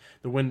passes. If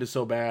the wind is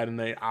so bad and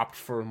they opt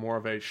for more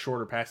of a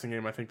shorter passing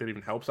game, I think that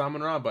even helps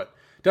Amon-Ra, but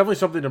definitely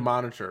something to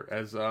monitor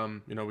as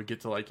we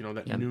get to like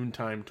that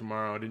noontime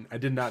tomorrow. I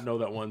did not know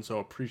that one, so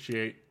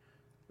appreciate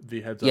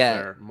the heads up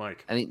there,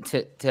 Mike. I mean,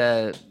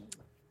 to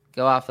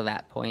go off of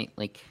that point,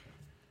 like,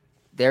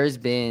 there's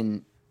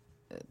been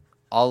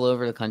all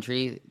over the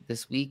country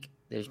this week.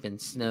 There's been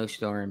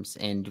snowstorms,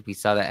 and we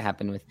saw that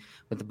happen with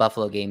the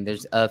Buffalo game.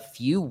 There's a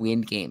few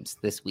wind games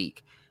this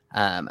week.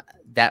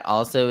 That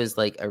also is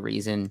like a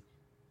reason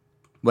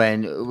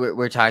when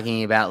we're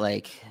talking about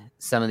like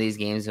some of these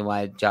games and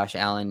why Josh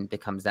Allen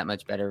becomes that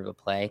much better of a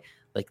play.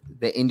 Like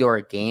the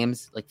indoor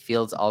games, like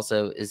Fields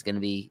also is going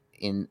to be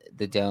in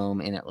the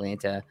Dome in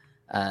Atlanta.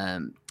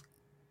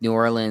 New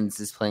Orleans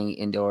is playing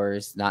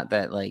indoors. Not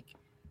that like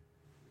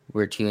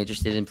we're too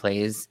interested in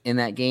plays in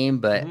that game,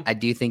 but I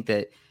do think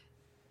that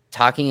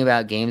talking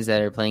about games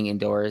that are playing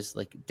indoors,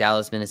 like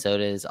Dallas,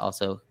 Minnesota is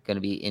also going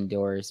to be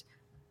indoors,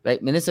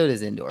 right? Minnesota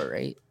is indoor,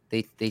 right?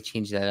 They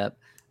changed that up.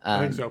 I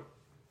think so.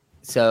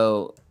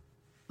 So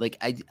like,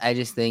 I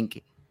just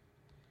think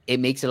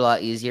it makes it a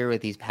lot easier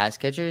with these pass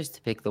catchers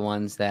to pick the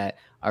ones that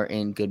are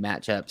in good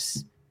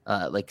matchups,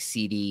 like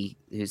CD,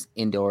 who's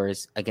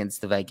indoors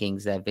against the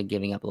Vikings that have been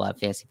giving up a lot of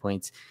fantasy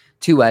points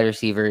to wide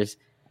receivers.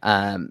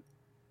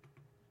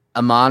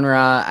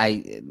 Amon-Ra,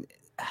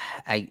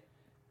 I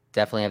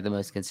definitely have the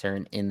most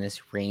concern in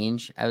this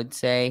range, I would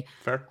say.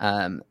 Fair.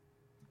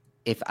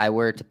 If I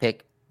were to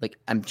pick, like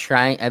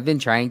I've been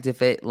trying to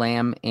fit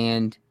Lamb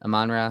and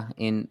Amon-Ra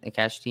in a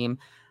cash team.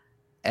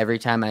 Every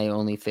time I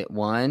only fit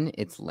one,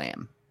 it's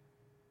Lamb.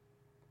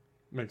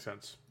 Makes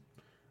sense.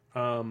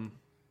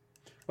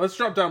 Let's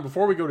drop down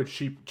before we go to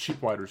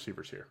cheap wide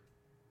receivers here.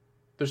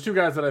 There's two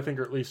guys that I think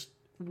are at least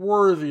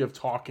worthy of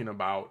talking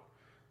about.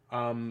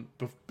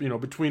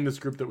 Between this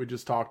group that we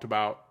just talked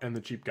about and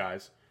the cheap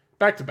guys.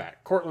 Back to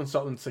back. Cortland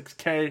Sutton,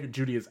 6K.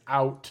 Judy is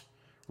out.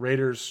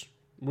 Raiders,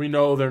 we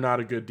know they're not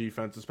a good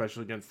defense,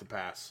 especially against the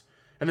pass.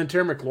 And then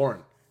Terry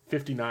McLaurin,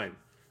 59.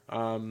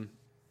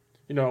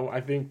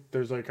 I think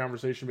there's like a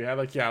conversation we had.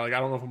 I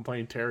don't know if I'm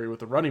playing Terry with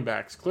the running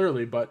backs,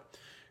 clearly, but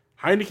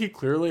Heineke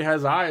clearly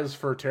has eyes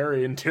for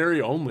Terry and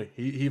Terry only.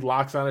 He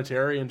locks on a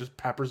Terry and just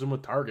peppers him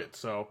with targets.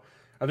 So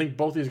I think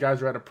both these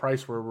guys are at a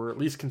price where we're at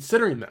least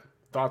considering them.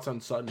 Thoughts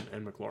on Sutton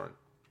and McLaurin?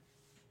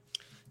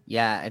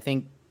 Yeah, I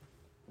think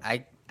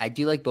I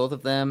do like both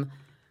of them.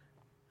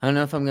 I don't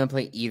know if I'm going to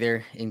play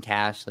either in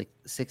cash. Like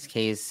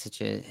 6K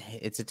is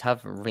it's a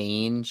tough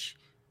range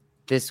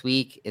this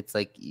week. It's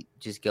like you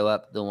just go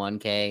up the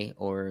 1K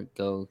or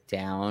go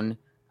down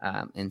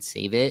and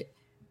save it.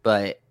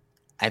 But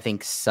I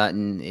think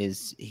Sutton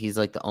he's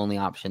like the only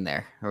option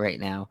there right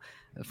now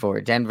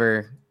for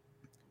Denver.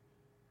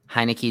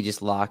 Heineke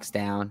just locks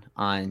down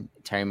on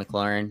Terry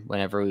McLaurin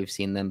whenever we've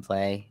seen them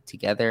play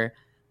together.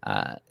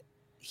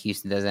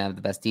 Houston doesn't have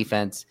the best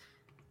defense.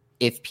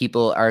 If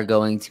people are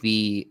going to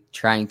be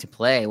trying to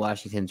play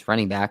Washington's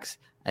running backs,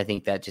 I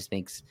think that just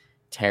makes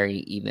Terry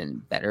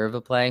even better of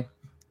a play.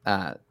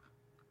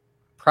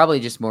 Probably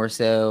just more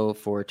so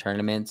for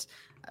tournaments.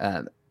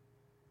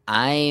 I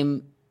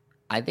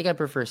think I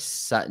prefer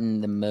Sutton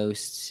the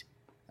most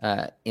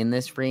in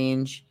this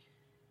range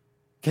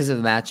because of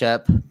the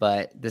matchup,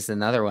 but this is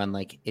another one.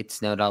 Like, it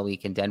snowed all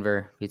week in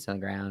Denver, boots on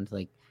the ground.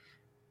 Like,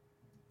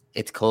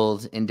 it's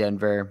cold in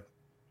Denver.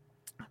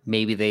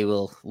 Maybe they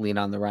will lean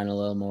on the run a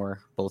little more,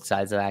 both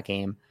sides of that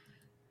game.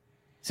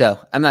 So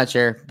I'm not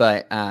sure,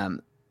 but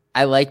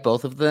I like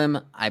both of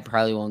them. I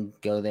probably won't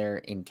go there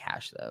in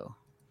cash, though.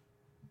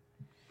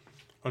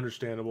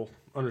 Understandable.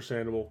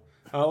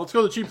 Let's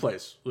go to the cheap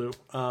plays, Lou.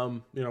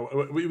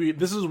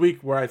 This is a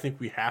week where I think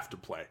we have to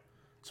play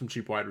some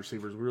cheap wide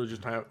receivers. We really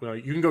just have,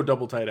 you can go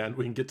double tight end.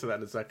 We can get to that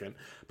in a second.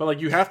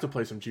 But you have to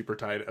play some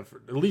cheaper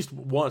at least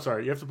one.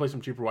 Sorry, you have to play some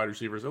cheaper wide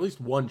receivers. At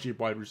least one cheap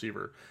wide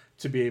receiver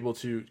to be able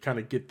to kind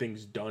of get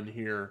things done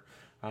here.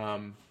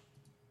 I'll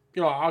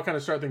kind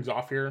of start things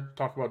off here.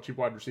 Talk about cheap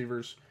wide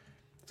receivers.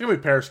 It's gonna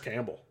be Paris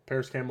Campbell.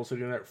 Paris Campbell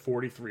sitting there at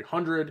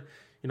 4,300.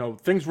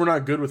 Things were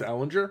not good with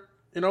Ellinger.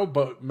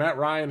 But Matt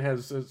Ryan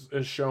has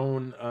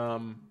shown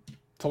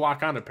to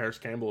lock on to Paris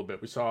Campbell a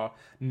bit. We saw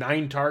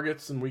 9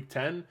 targets in week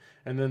 10,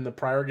 and then the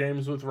prior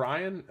games with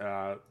Ryan,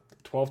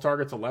 12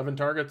 targets, 11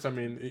 targets. I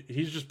mean,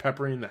 he's just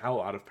peppering the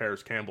hell out of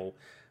Paris Campbell.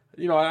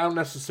 I don't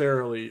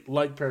necessarily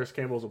like Paris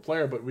Campbell as a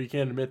player, but we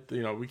can't admit,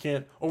 we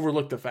can't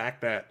overlook the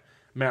fact that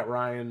Matt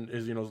Ryan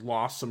is,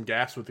 lost some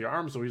gas with the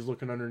arm, so he's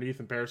looking underneath,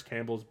 and Paris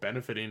Campbell is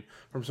benefiting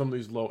from some of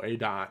these low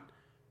ADOT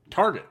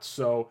targets.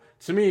 So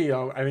to me,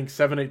 I think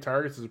 7-8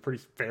 targets is a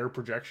pretty fair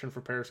projection for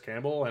Paris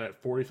Campbell, and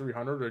at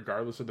 4,300,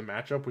 regardless of the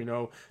matchup, we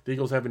know the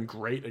Eagles have been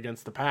great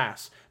against the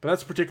pass, but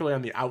that's particularly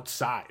on the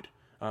outside.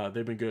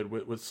 They've been good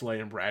with Slay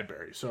and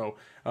Bradbury. So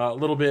a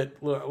little bit,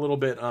 I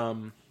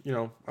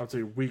would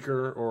say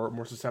weaker or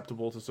more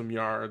susceptible to some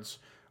yards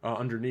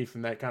underneath,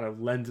 and that kind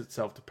of lends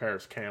itself to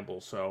Paris Campbell.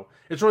 So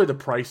it's really the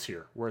price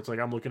here, where it's like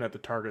I'm looking at the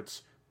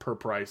targets per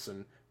price,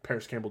 and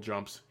Paris Campbell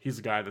jumps. He's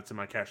the guy that's in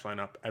my cash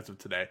lineup as of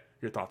today.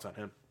 Your thoughts on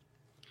him?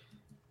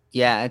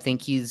 Yeah, I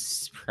think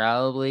he's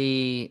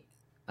probably,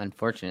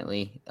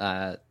 unfortunately,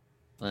 one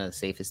of the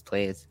safest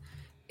plays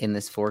in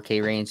this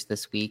 4K range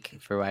this week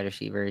for wide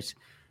receivers.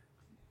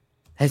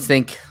 I just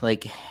think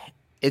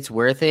it's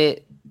worth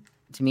it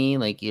to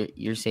me.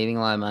 You're saving a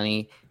lot of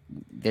money.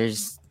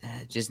 There's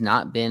just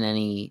not been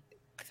any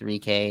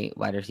 3K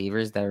wide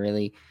receivers that are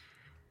really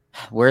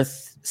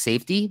worth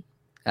safety.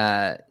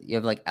 You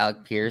have like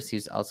Alec Pierce,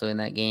 who's also in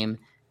that game,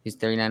 who's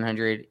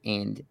 3,900,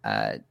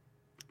 and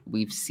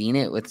we've seen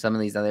it with some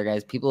of these other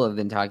guys. People have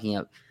been talking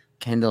up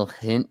Kendall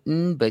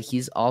Hinton, but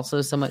he's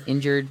also somewhat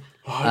injured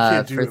I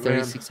can't do for it, man.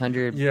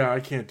 3,600. Yeah, I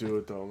can't do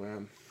it though,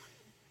 man.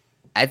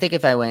 I think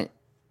if I went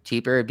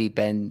cheaper, it'd be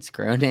Ben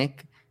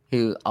Skronik,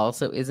 who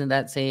also isn't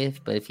that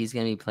safe. But if he's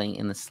going to be playing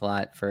in the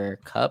slot for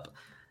Cup,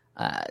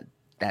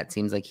 that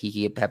seems like he could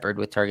get peppered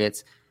with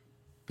targets.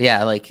 But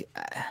yeah, like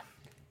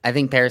I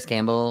think Paris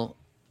Campbell,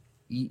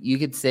 you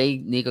could say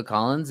Nico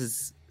Collins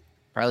is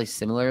probably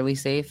similarly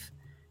safe.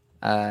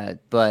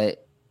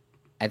 But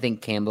I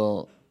think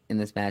Campbell in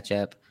this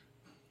matchup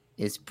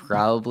is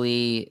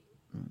probably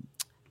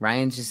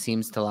Ryan just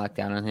seems to lock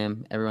down on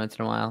him every once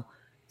in a while.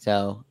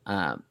 So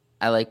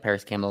I like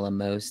Paris Campbell the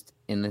most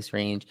in this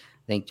range.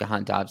 I think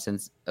Jahan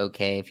Dobson's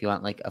okay if you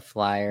want like a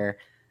flyer.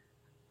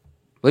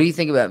 What do you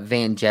think about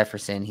Van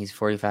Jefferson? He's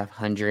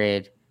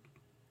 4,500.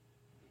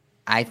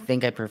 I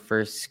think I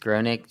prefer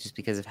Skronik just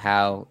because of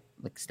how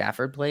like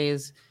Stafford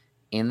plays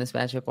in this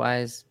matchup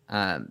wise.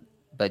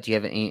 But do you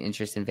have any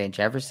interest in Van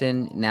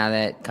Jefferson now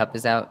that Cup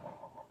is out?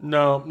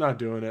 No, I'm not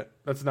doing it.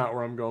 That's not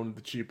where I'm going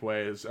the cheap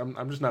ways.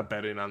 I'm just not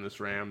betting on this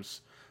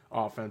Rams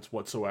offense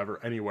whatsoever,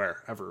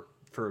 anywhere, ever,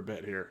 for a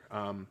bit here.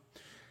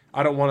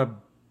 I don't want to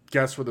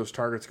guess where those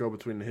targets go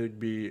between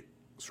Higbee,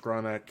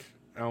 Skronik,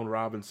 Allen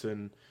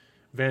Robinson,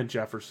 Van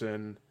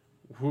Jefferson.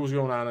 Who's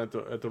going on at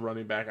the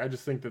running back? I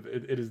just think that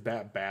it is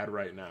that bad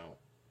right now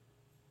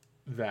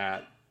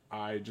that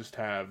I just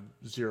have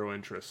zero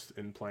interest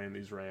in playing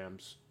these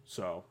Rams.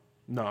 So,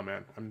 no,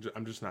 man,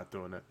 I'm just not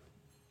doing it.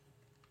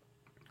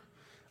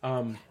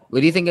 What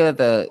do you think about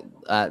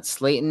the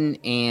Slayton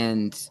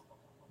and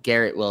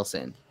Garrett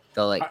Wilson?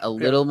 The a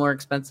little more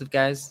expensive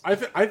guys. I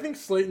think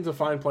Slayton's a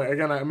fine play.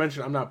 Again, I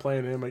mentioned I'm not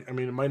playing him. I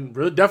mean,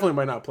 definitely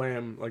might not play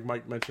him. Like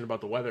Mike mentioned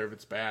about the weather if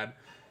it's bad.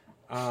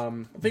 I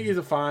think he's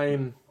a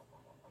fine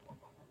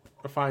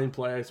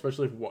play,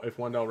 especially if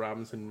Wan'Dale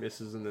Robinson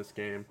misses in this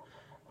game,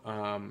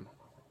 and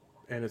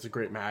it's a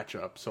great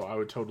matchup. So I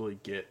would totally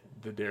get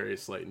the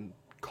Darius Slayton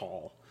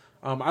call.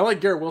 I like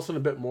Garrett Wilson a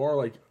bit more.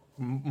 Like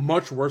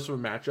much worse of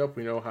a matchup.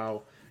 We know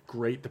how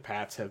great the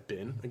Pats have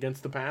been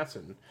against the Pats,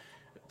 and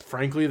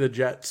frankly, the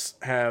Jets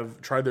have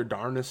tried their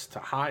darnest to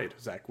hide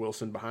Zach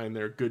Wilson behind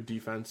their good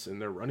defense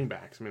and their running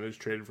backs. I mean, they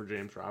just traded for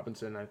James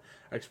Robinson. I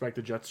expect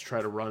the Jets to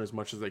try to run as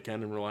much as they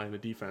can and rely on the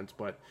defense.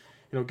 But,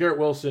 Garrett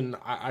Wilson,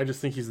 I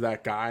just think he's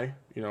that guy.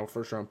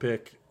 First-round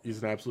pick.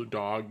 He's an absolute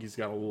dog. He's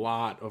got a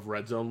lot of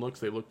red zone looks.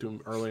 They look to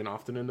him early and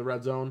often in the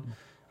red zone.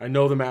 I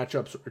know the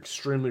matchup's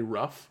extremely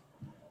rough,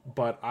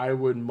 but I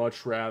would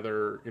much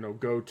rather,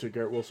 go to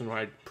Garrett Wilson, who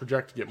I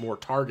project to get more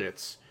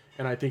targets,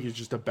 and I think he's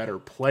just a better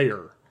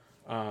player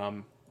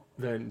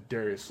than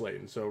Darius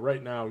Slayton. So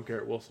right now,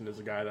 Garrett Wilson is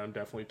a guy that I'm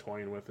definitely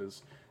toying with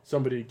as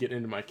somebody to get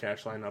into my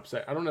cash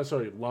lineups. I don't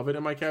necessarily love it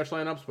in my cash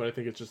lineups, but I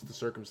think it's just the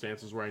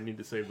circumstances where I need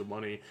to save the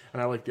money,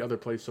 and I like the other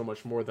plays so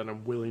much more that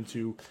I'm willing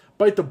to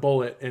bite the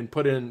bullet and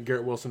put in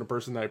Garrett Wilson, a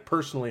person that I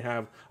personally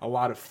have a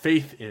lot of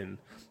faith in,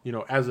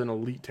 as an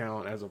elite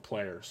talent, as a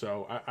player.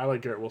 So I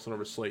like Garrett Wilson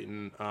over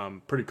Slayton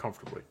pretty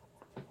comfortably.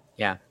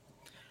 Yeah,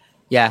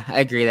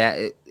 I agree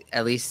that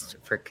at least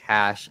for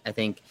cash, I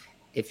think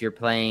if you're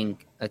playing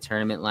a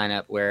tournament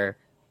lineup where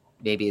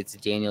maybe it's a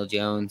Daniel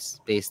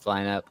Jones based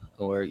lineup,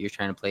 or you're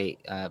trying to play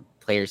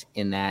players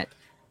in that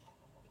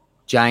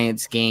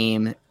Giants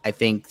game, I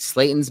think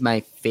Slayton's my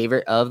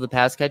favorite of the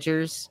pass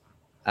catchers,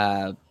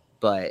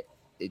 but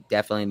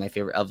definitely my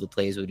favorite of the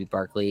plays would be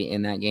Barkley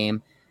in that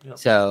game. Yep.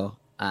 So,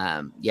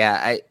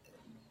 I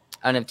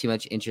don't have too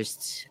much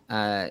interest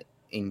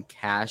in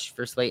cash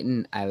for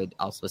Slayton. I would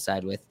also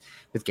side with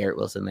Garrett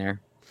Wilson there.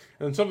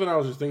 And something I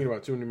was just thinking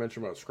about, too, when you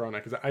mentioned about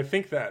Skronik, because I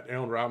think that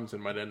Allen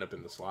Robinson might end up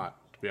in the slot,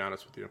 to be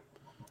honest with you.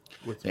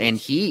 And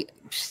he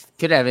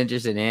could have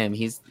interest in him.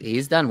 He's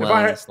done well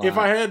in the slot. If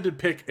I had to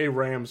pick a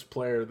Rams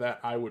player that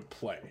I would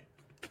play,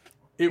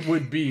 it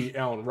would be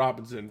Allen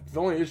Robinson.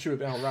 The only issue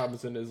with Allen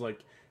Robinson is, like,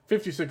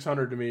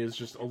 5,600 to me is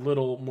just a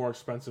little more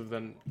expensive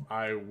than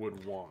I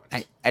would want.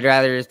 I'd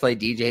rather just play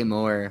DJ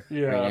Moore.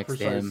 Yeah, right next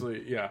precisely.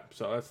 To him. Yeah,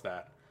 so that's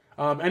that.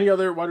 Any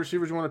other wide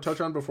receivers you want to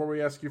touch on before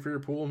we ask you for your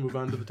pool and move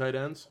on to the tight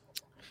ends?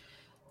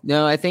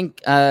 No, I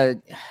think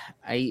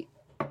I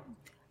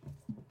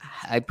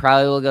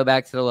probably will go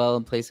back to the well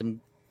and play some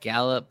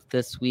Gallup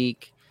this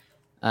week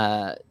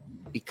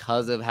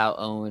because of how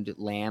owned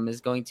Lamb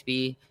is going to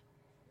be.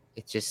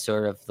 It's just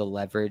sort of the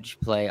leverage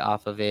play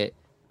off of it.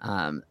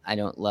 I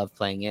don't love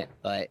playing it,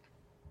 but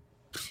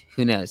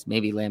who knows?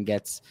 Maybe Lamb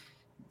gets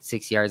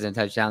 6 yards and a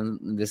touchdown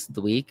this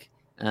the week.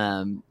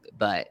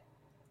 But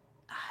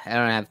I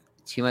don't have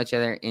too much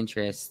other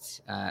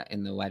interest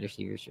in the wide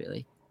receivers,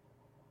 really.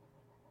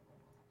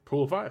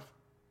 Pool of 5.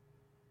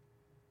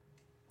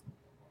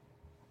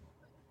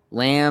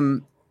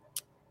 Lamb,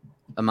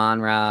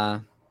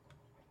 Amon-Ra,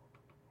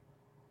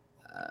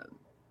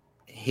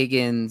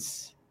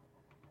 Higgins,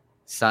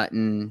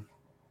 Sutton,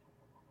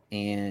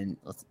 and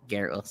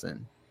Garrett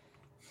Wilson.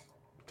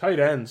 Tight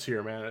ends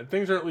here, man.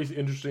 Things are at least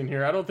interesting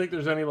here. I don't think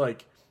there's any,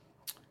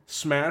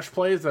 smash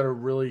plays that are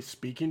really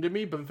speaking to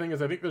me. But the thing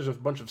is, I think there's a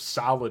bunch of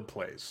solid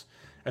plays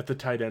at the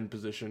tight end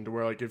position to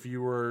where, like, if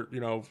you were,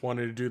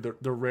 wanting to do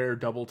the rare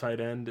double tight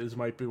end, is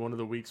might be one of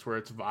the weeks where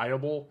it's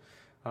viable.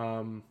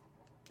 I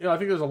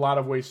think there's a lot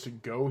of ways to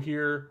go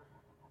here.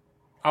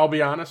 I'll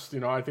be honest,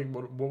 I think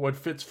what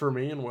fits for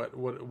me and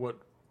what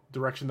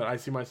direction that I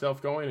see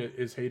myself going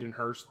is Hayden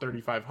Hurst,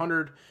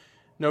 3,500.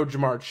 No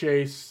Jamar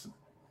Chase.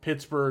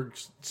 Pittsburgh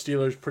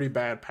Steelers, pretty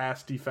bad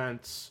pass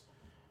defense.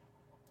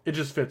 It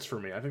just fits for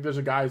me. I think there's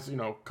a guys,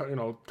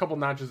 a couple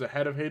notches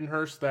ahead of Hayden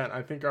Hurst that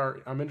I think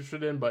I'm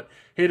interested in, but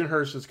Hayden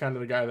Hurst is kind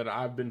of the guy that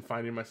I've been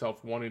finding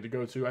myself wanting to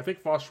go to. I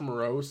think Foster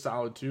Moreau is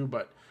solid too,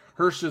 but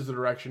Hurst is the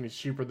direction. He's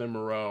cheaper than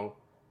Moreau.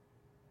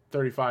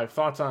 35.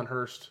 Thoughts on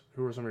Hurst?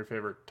 Who are some of your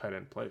favorite tight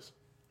end plays?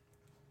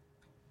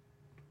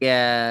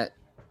 Yeah,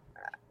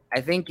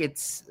 I think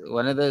it's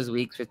one of those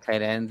weeks with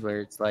tight ends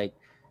where it's like,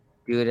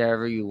 do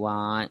whatever you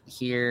want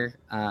here.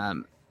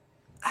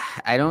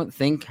 I don't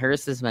think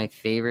Hurst is my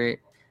favorite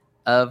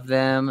of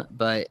them,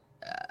 but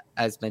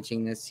I was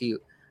mentioning this to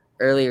you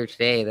earlier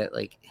today that,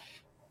 like,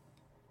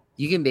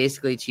 you can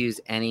basically choose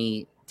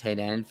any tight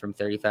end from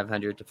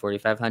 3,500 to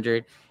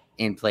 4,500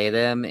 and play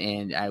them,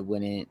 and I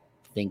wouldn't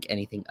think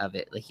anything of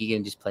it. Like, you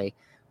can just play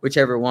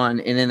whichever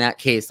one, and in that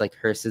case, like,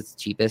 Hurst is the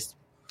cheapest.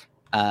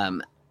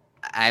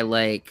 I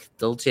like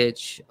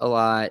Dulcich a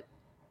lot.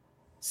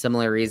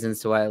 Similar reasons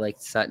to why I like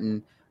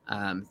Sutton.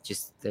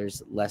 Just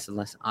there's less and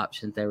less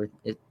options there.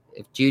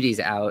 If Judy's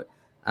out,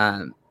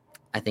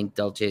 I think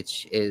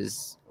Dulcich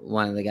is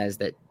one of the guys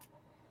that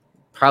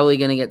probably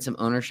going to get some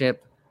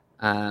ownership.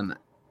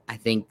 I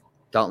think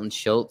Dalton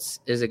Schultz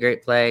is a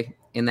great play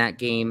in that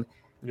game.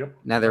 Yep.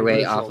 Another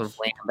way off of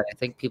Lamb, but I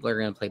think people are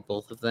going to play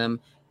both of them.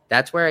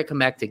 That's where I come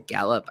back to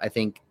Gallup. I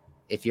think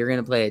if you're going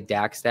to play a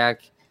Dak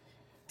stack,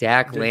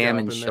 Lamb,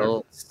 and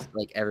Schultz,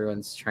 like,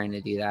 everyone's trying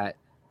to do that.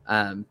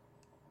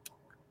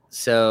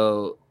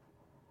 So,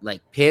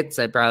 like, Pitts,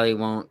 I probably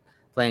won't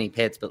play any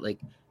Pitts, but, like,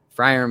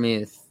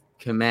 Freiermuth,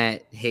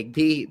 Kmet,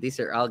 Higbee, these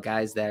are all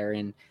guys that are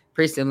in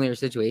pretty similar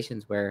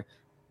situations where,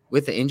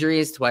 with the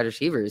injuries to wide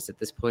receivers at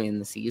this point in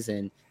the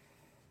season,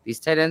 these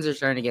tight ends are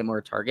starting to get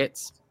more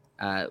targets.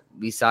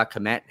 We saw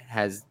Kmet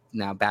has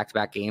now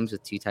back-to-back games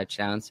with 2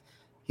 touchdowns.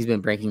 He's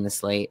been breaking the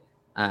slate.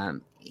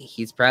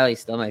 He's probably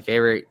still my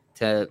favorite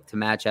to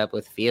match up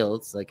with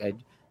Fields. Like,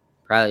 I'd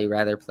probably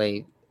rather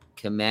play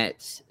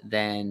Kmet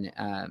than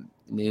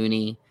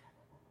Mooney.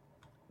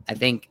 I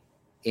think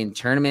in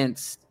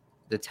tournaments,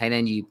 the tight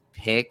end you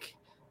pick,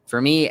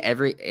 for me,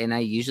 and I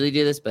usually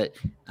do this, but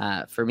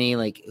for me,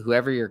 like,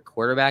 whoever your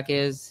quarterback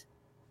is,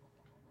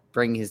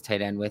 bring his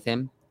tight end with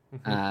him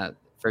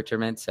for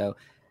tournaments. So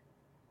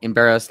in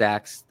Burrow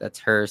stacks, that's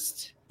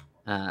Hurst.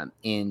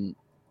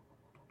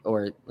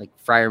 Or like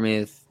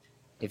Freiermuth,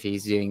 if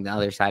he's doing the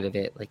other side of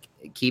it, like,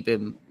 keep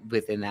him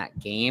within that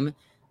game.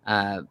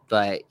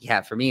 But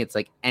yeah, for me, it's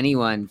like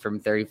anyone from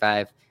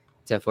 35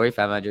 to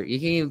 4,500. You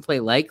can even play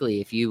Likely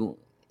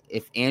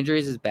if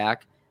Andrews is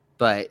back,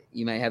 but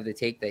you might have the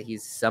take that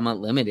he's somewhat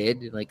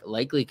limited. Like,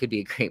 Likely could be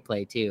a great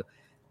play too.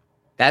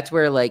 That's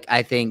where, like,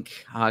 I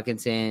think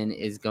Hawkinson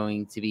is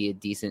going to be a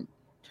decent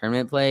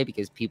tournament play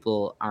because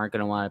people aren't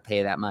going to want to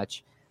pay that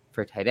much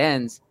for tight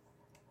ends.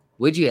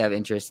 Would you have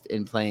interest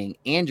in playing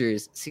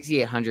Andrews?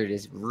 6,800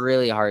 is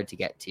really hard to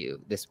get to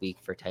this week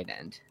for tight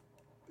end.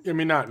 I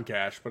mean, not in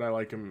cash, but I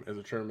like him as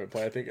a tournament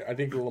play. I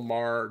think the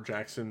Lamar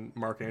Jackson,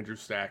 Mark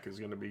Andrews stack is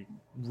going to be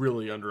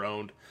really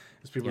underowned,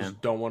 because people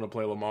just don't want to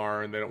play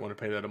Lamar and they don't want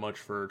to pay that much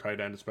for tight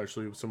end,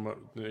 especially with some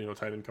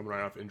tight end coming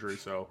right off injury.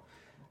 So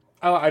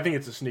I think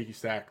it's a sneaky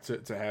stack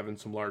to have in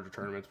some larger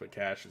tournaments, but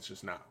cash is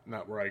just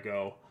not where I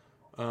go.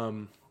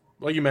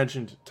 Like you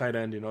mentioned, tight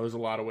end. There's a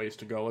lot of ways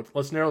to go.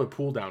 Let's narrow the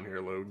pool down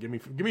here, Lou. Give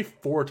me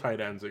 4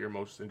 tight ends that you're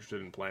most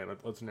interested in playing.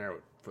 Let's narrow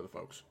it for the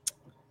folks.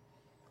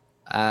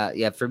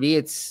 Yeah, for me,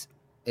 it's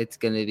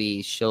going to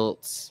be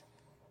Schultz,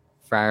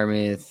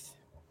 Freiermuth,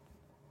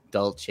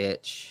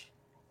 Dulcich,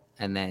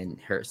 and then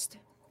Hurst.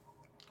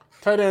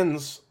 Tight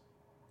ends,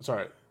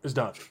 is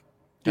done.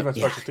 Defense,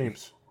 special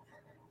teams.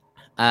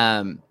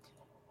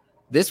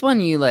 This one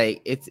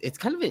it's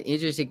kind of an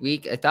interesting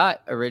week. I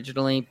thought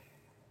originally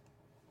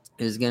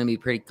it was going to be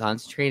pretty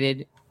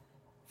concentrated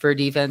for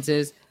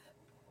defenses.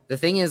 The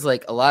thing is,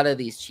 like, a lot of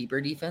these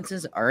cheaper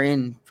defenses are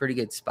in pretty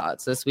good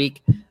spots this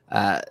week.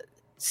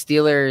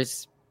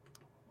 Steelers,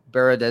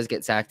 Burrow does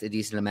get sacked a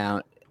decent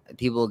amount.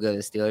 People will go to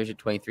Steelers at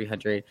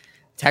 2,300.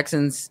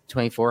 Texans,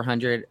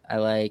 2,400. I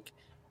like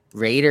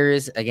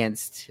Raiders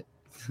against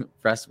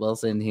Russ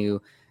Wilson, who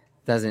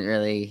hasn't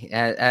really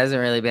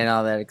been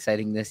all that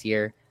exciting this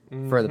year.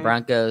 For the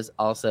Broncos,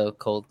 also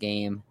cold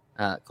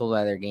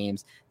weather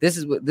games. This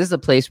is a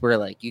place where,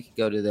 like, you could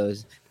go to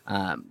those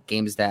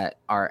games that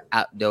are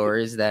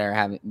outdoors that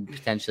are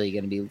potentially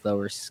going to be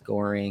lower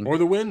scoring, or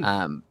the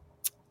win.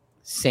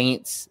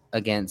 Saints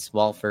against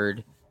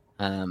Walford.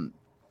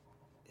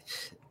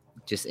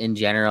 Just in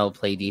general,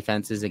 play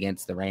defenses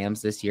against the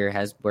Rams this year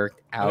has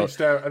worked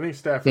out. I think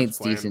Stafford's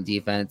decent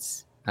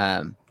defense.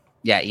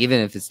 Yeah,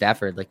 even if it's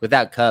Stafford, like,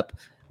 without Kupp,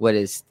 what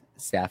is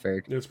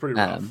Stafford? It's pretty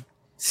rough.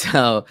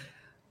 So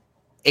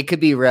it could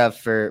be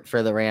rough for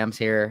the Rams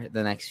here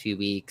the next few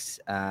weeks.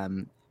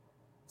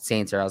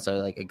 Saints are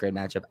also like a good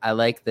matchup. I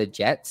like the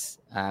Jets.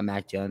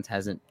 Mac Jones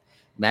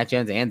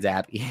and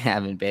Zap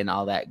haven't been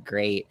all that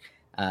great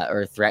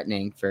or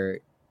threatening for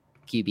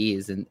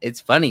QBs. And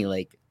it's funny,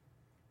 like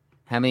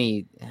how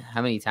many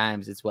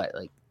times it's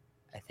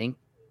I think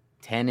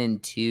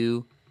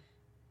 10-2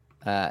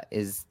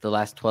 is the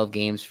last 12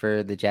 games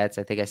for the Jets.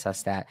 I think I saw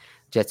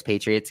Jets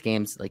Patriots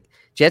games. Like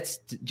Jets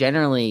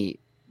generally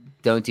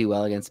don't do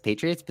well against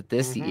Patriots, but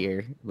this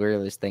year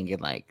we're just thinking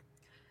like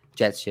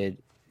Jets should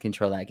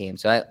control that game.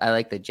 So I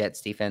like the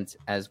Jets defense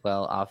as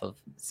well off of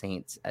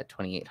Saints at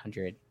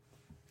 2,800.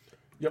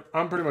 Yep,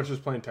 I'm pretty much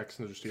just playing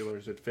Texans or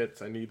Steelers. It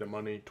fits. I need the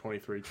money.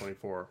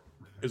 23-24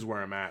 is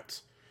where I'm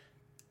at.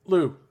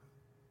 Lou,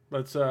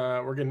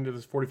 we're getting to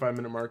this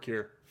 45-minute mark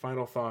here.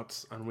 Final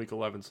thoughts on Week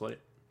 11 slate.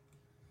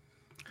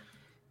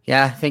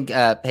 Yeah, I think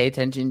pay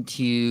attention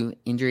to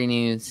injury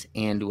news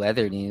and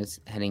weather news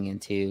heading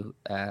into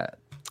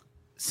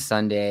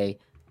Sunday.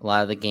 A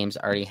lot of the games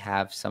already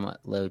have somewhat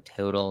low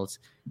totals,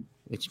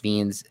 which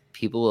means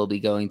people will be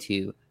going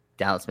to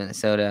Dallas,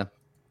 Minnesota,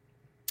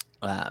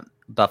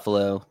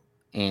 Buffalo,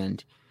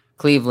 and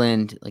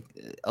Cleveland. Like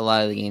a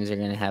lot of the games are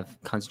going to have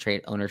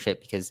concentrated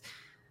ownership because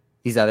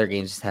these other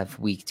games just have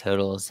weak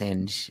totals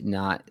and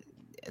not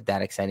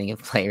that exciting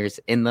of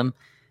players in them.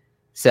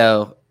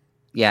 So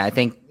yeah, I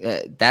think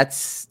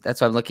that's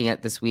what I'm looking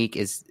at this week.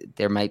 Is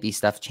there might be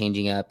stuff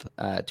changing up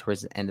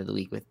towards the end of the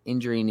week with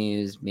injury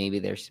news. Maybe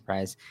there's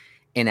surprise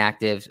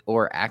inactives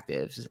or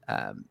actives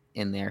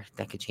in there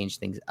that could change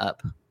things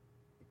up.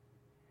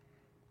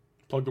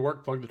 Plug the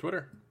work, plug the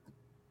Twitter.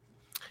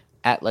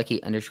 At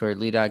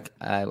Lucky_LewDog.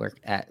 I work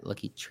at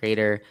Lucky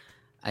Trader.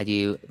 I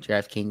do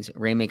DraftKings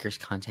Rainmakers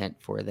content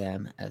for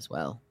them as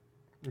well.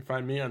 You can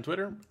find me on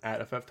Twitter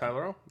at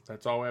FFTylerO.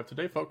 That's all we have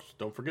today, folks.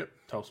 Don't forget,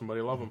 tell somebody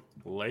you love them.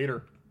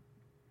 Later.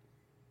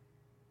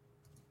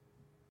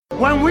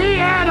 When we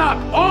add up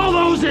all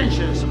those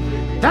inches,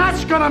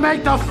 that's gonna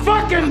make the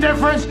fucking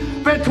difference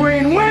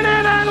between winning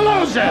and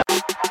losing.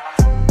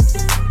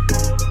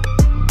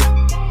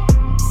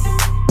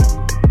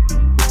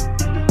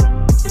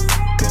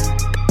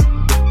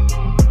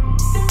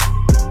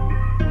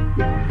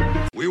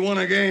 We won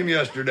a game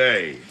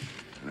yesterday.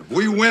 If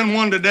we win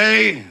one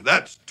today,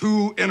 that's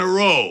 2 in a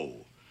row.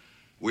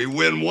 We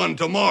win one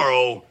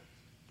tomorrow,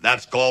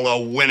 that's called a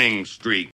winning streak.